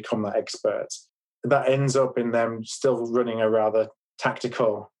to then become that expert. That ends up in them still running a rather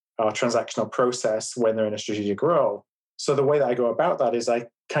tactical or transactional process when they're in a strategic role. So the way that I go about that is I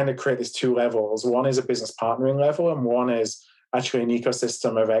kind of create these 2 levels. One is a business partnering level, and one is actually an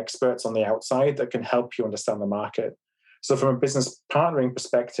ecosystem of experts on the outside that can help you understand the market. So from a business partnering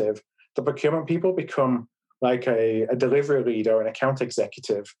perspective, the procurement people become like a delivery lead or an account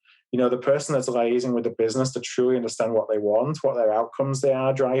executive. The person that's liaising with the business to truly understand what they want, what their outcomes they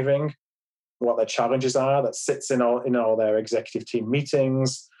are driving, what their challenges are, that sits in all their executive team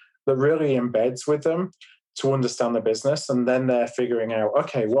meetings, that really embeds with them to understand the business. And then they're figuring out,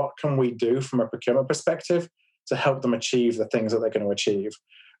 okay, what can we do from a procurement perspective to help them achieve the things that they're going to achieve?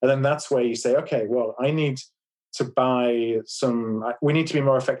 And then that's where you say, okay, well, we need to be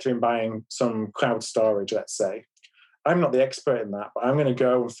more effective in buying some cloud storage, let's say. I'm not the expert in that, but I'm going to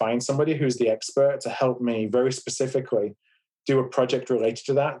go and find somebody who's the expert to help me very specifically do a project related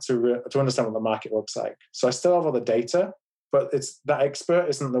to that to understand what the market looks like. So I still have all the data, but it's that expert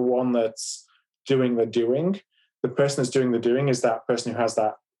isn't the one that's doing the doing. The person that's doing the doing is that person who has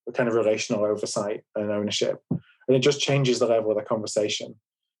that kind of relational oversight and ownership. And it just changes the level of the conversation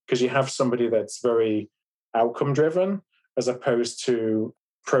because you have somebody that's very outcome driven as opposed to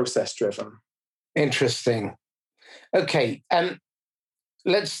process driven. Interesting. Okay,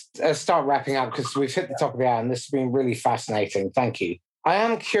 let's start wrapping up because we've hit the top of the hour and this has been really fascinating. Thank you. I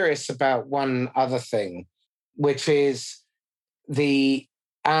am curious about one other thing, which is the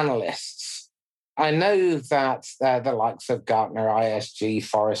analysts. I know that the likes of Gartner, ISG,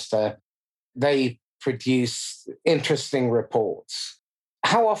 Forrester, they produce interesting reports.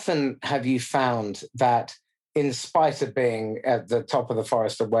 How often have you found that in spite of being at the top of the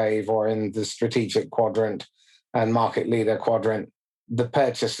Forrester wave or in the strategic quadrant and market leader quadrant, the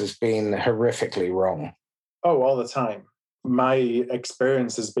purchase has been horrifically wrong? Oh, all the time. My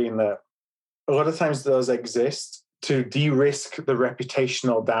experience has been that a lot of times those exist to de-risk the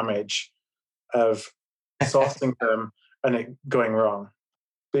reputational damage of sourcing them and it going wrong.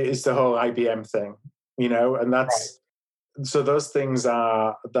 It's the whole IBM thing, and that's right. So those things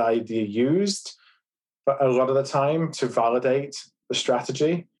are the idea used, but a lot of the time to validate the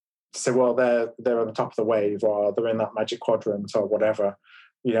strategy, to say, well, they're on the top of the wave or they're in that magic quadrant or whatever.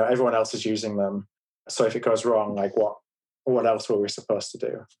 Everyone else is using them. So if it goes wrong, like what else were we supposed to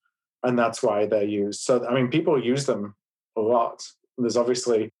do? And that's why they're used. So, people use them a lot. It's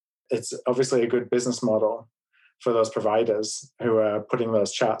obviously a good business model for those providers who are putting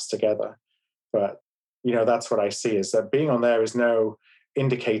those charts together. But, that's what I see is that being on there is no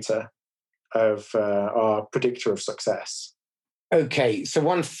indicator of or predictor of success. Okay, so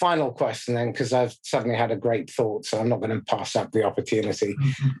one final question then, because I've suddenly had a great thought, so I'm not going to pass up the opportunity.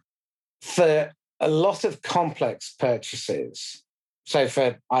 Mm-hmm. For a lot of complex purchases, so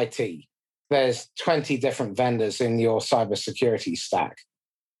for IT, there's 20 different vendors in your cybersecurity stack.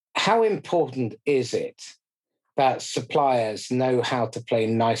 How important is it that suppliers know how to play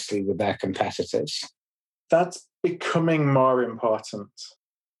nicely with their competitors? That's becoming more important.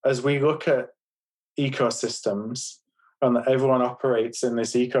 As we look at ecosystems and that everyone operates in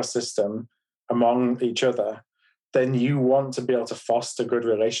this ecosystem among each other, then you want to be able to foster good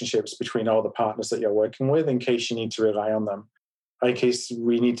relationships between all the partners that you're working with in case you need to rely on them. In case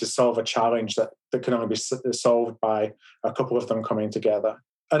we need to solve a challenge that can only be solved by a couple of them coming together.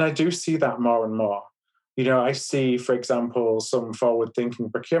 And I do see that more and more. I see, for example, some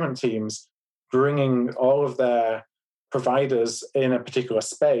forward-thinking procurement teams bringing all of their providers in a particular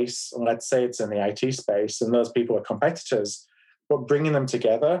space, and let's say it's in the IT space, and those people are competitors, but bringing them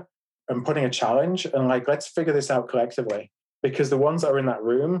together and putting a challenge and let's figure this out collectively. Because the ones that are in that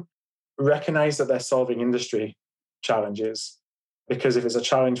room recognize that they're solving industry challenges. Because if it's a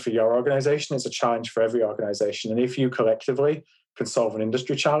challenge for your organization, it's a challenge for every organization. And if you collectively can solve an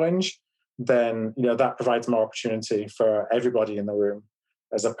industry challenge, then that provides more opportunity for everybody in the room,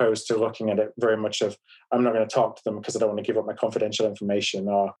 as opposed to looking at it very much of, I'm not going to talk to them because I don't want to give up my confidential information,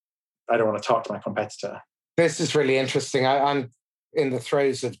 or I don't want to talk to my competitor. This is really interesting. I'm in the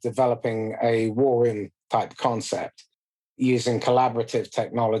throes of developing a war room type concept using collaborative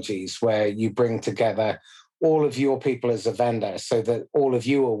technologies where you bring together all of your people as a vendor so that all of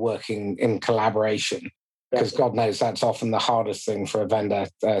you are working in collaboration. Because God knows that's often the hardest thing for a vendor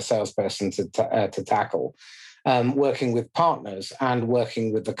salesperson to tackle. Working with partners and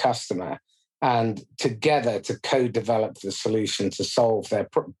working with the customer, and together to co-develop the solution to solve their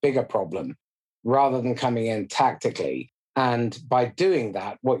bigger problem. rather than coming in tactically. And by doing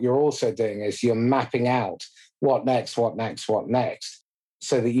that, what you're also doing is you're mapping out what next, what next, what next,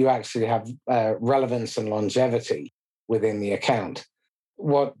 so that you actually have relevance and longevity within the account.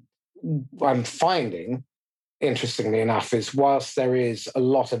 What I'm finding, interestingly enough, is whilst there is a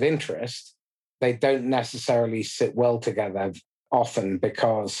lot of interest, they don't necessarily sit well together often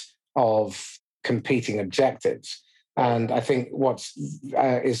because of competing objectives. And I think what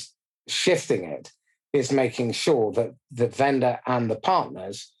is shifting it is making sure that the vendor and the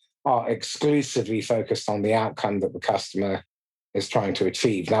partners are exclusively focused on the outcome that the customer is trying to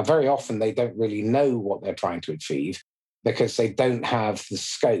achieve. Now, very often they don't really know what they're trying to achieve because they don't have the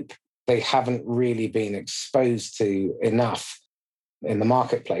scope. They haven't really been exposed to enough in the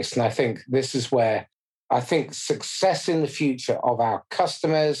marketplace. And I think this is where I think success in the future of our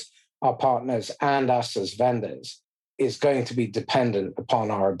customers, our partners, and us as vendors is going to be dependent upon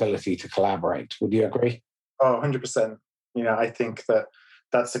our ability to collaborate. Would you agree? Oh, 100%. I think that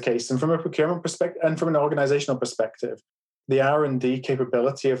that's the case. And from a procurement perspective and from an organizational perspective, the R&D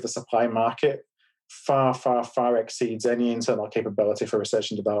capability of the supply market far, far, far exceeds any internal capability for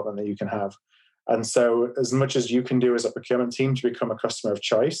research and development that you can have. And so as much as you can do as a procurement team to become a customer of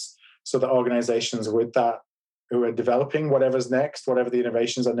choice, so that organizations with that who are developing whatever's next, whatever the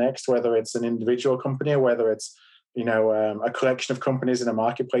innovations are next, whether it's an individual company or whether it's a collection of companies in a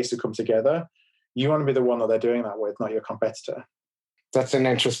marketplace who come together, you want to be the one that they're doing that with, not your competitor. That's an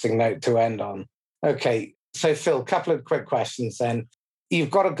interesting note to end on. Okay, so Phil, a couple of quick questions then. You've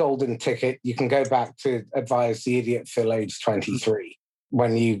got a golden ticket. You can go back to advise the idiot Phil, age 23,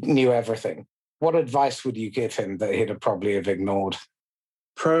 when you knew everything. What advice would you give him that he'd probably have ignored?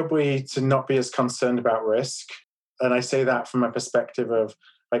 Probably to not be as concerned about risk. And I say that from a perspective of,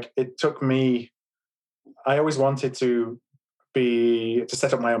 it took me, I always wanted to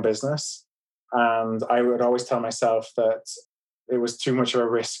set up my own business. And I would always tell myself that it was too much of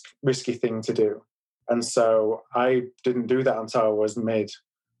a risky thing to do. And so I didn't do that until I was mid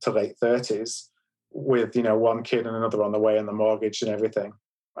to late 30s with, one kid and another on the way and the mortgage and everything.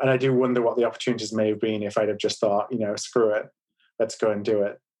 And I do wonder what the opportunities may have been if I'd have just thought, screw it, let's go and do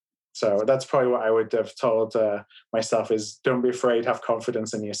it. So that's probably what I would have told myself is don't be afraid, have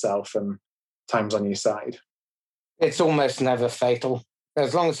confidence in yourself, and time's on your side. It's almost never fatal.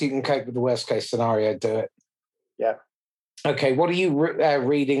 As long as you can cope with the worst case scenario, do it. Yeah. Okay, what are you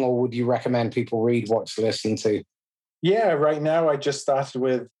reading, or would you recommend people read, watch, listen to? Yeah, right now I just started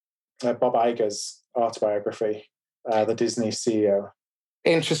with Bob Iger's autobiography, The Disney CEO.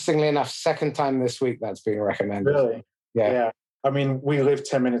 Interestingly enough, second time this week that's being recommended. Really? Yeah. I mean, we live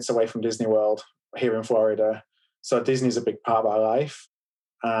 10 minutes away from Disney World here in Florida. So Disney's a big part of our life.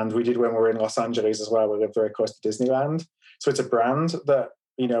 And we did when we were in Los Angeles as well. We live very close to Disneyland. So it's a brand that,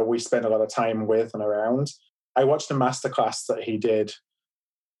 we spend a lot of time with and around. I watched a masterclass that he did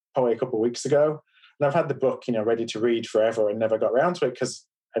probably a couple of weeks ago. And I've had the book, ready to read forever and never got around to it because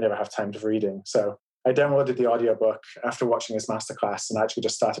I never have time for reading. So I downloaded the audiobook after watching his masterclass and actually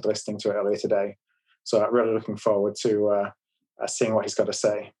just started listening to it earlier today. So I'm really looking forward to seeing what he's got to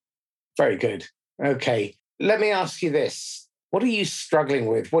say. Very good. Okay. Let me ask you this. What are you struggling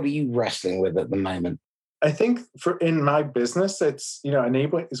with? What are you wrestling with at the moment? I think in my business, it's,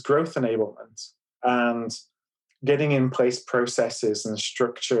 it's growth enablement and getting in place processes and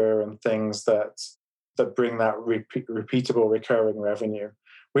structure and things that bring that repeatable recurring revenue.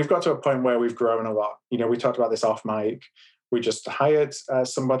 We've got to a point where we've grown a lot. We talked about this off mic. We just hired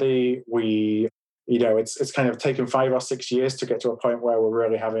somebody. It's kind of taken 5 or 6 years to get to a point where we're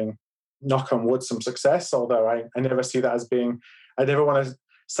really having, knock on wood, some success. Although I never see that as being, I never want to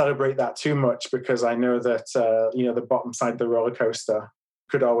celebrate that too much because I know that, the bottom side of the roller coaster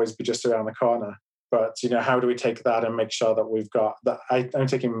could always be just around the corner. But, how do we take that and make sure that we've got that? I'm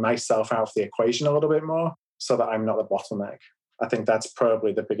taking myself out of the equation a little bit more so that I'm not the bottleneck. I think that's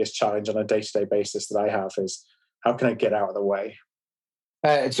probably the biggest challenge on a day-to-day basis that I have is how can I get out of the way?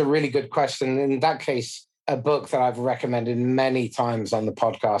 It's a really good question. In that case, a book that I've recommended many times on the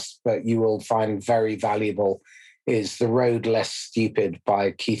podcast, but you will find very valuable, is The Road Less Stupid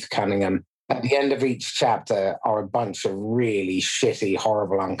by Keith Cunningham. At the end of each chapter are a bunch of really shitty,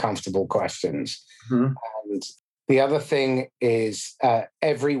 horrible, uncomfortable questions. Mm-hmm. And the other thing is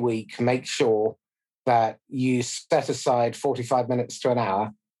every week, make sure that you set aside 45 minutes to an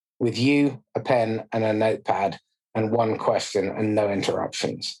hour with you, a pen and a notepad, and one question and no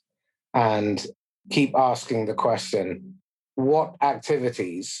interruptions. And keep asking the question, what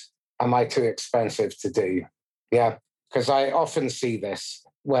activities am I too expensive to do? Yeah, because I often see this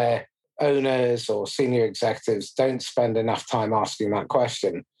where owners or senior executives don't spend enough time asking that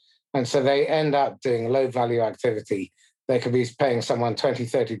question. And so they end up doing low value activity. They could be paying someone $20,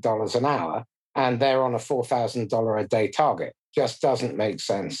 $30 an hour, and they're on a $4,000 a day target. Just doesn't make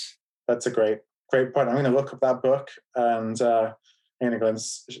sense. That's a great point. I'm going to look up that book and I'm going to go and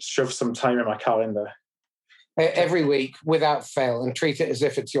shove some time in my calendar. Every week, without fail, and treat it as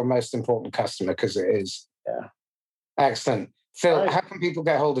if it's your most important customer, because it is. Yeah. Excellent. Phil, How can people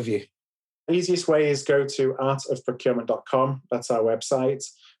get hold of you? The easiest way is go to artofprocurement.com. That's our website.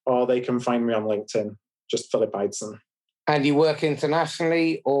 Or they can find me on LinkedIn, just Philip Eidson. And you work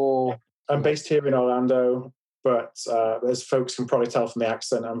internationally, or? I'm based here in Orlando, but as folks can probably tell from the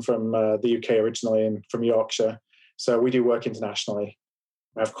accent, I'm from the UK originally and from Yorkshire. So we do work internationally.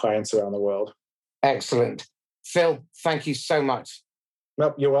 We have clients around the world. Excellent. Phil, thank you so much.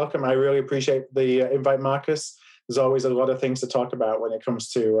 Nope, you're welcome. I really appreciate the invite, Marcus. There's always a lot of things to talk about when it comes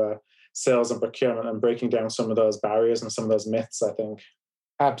to sales and procurement and breaking down some of those barriers and some of those myths, I think.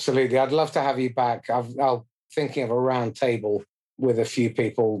 Absolutely. I'd love to have you back. I'm thinking of a round table with a few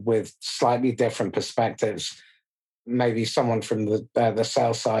people with slightly different perspectives, maybe someone from the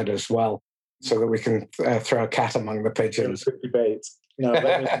sales side as well, so that we can throw a cat among the pigeons. Good debate. No,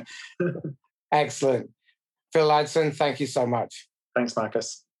 Excellent. Phil Eidson, thank you so much. Thanks,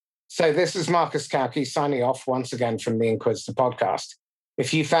 Marcus. So this is Marcus Cauchi signing off once again from the Inquisitor podcast.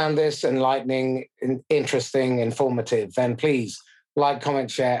 If you found this enlightening, interesting, informative, then please like,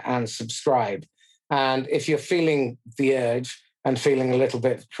 comment, share, and subscribe. And if you're feeling the urge and feeling a little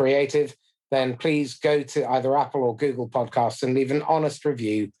bit creative, then please go to either Apple or Google Podcasts and leave an honest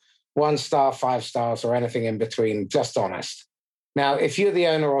review, 1 star, 5 stars, or anything in between, just honest. Now, if you're the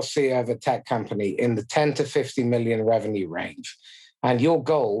owner or CEO of a tech company in the 10 to 50 million revenue range, and your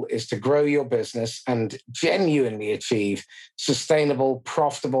goal is to grow your business and genuinely achieve sustainable,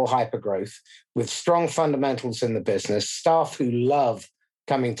 profitable hypergrowth with strong fundamentals in the business, staff who love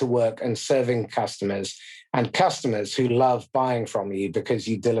coming to work and serving customers, and customers who love buying from you because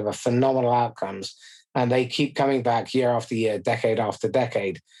you deliver phenomenal outcomes and they keep coming back year after year, decade after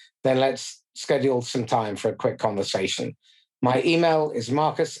decade, then let's schedule some time for a quick conversation. My email is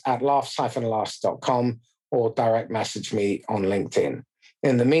marcus@laughs-last.com or direct message me on LinkedIn.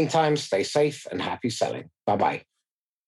 In the meantime, stay safe and happy selling. Bye-bye.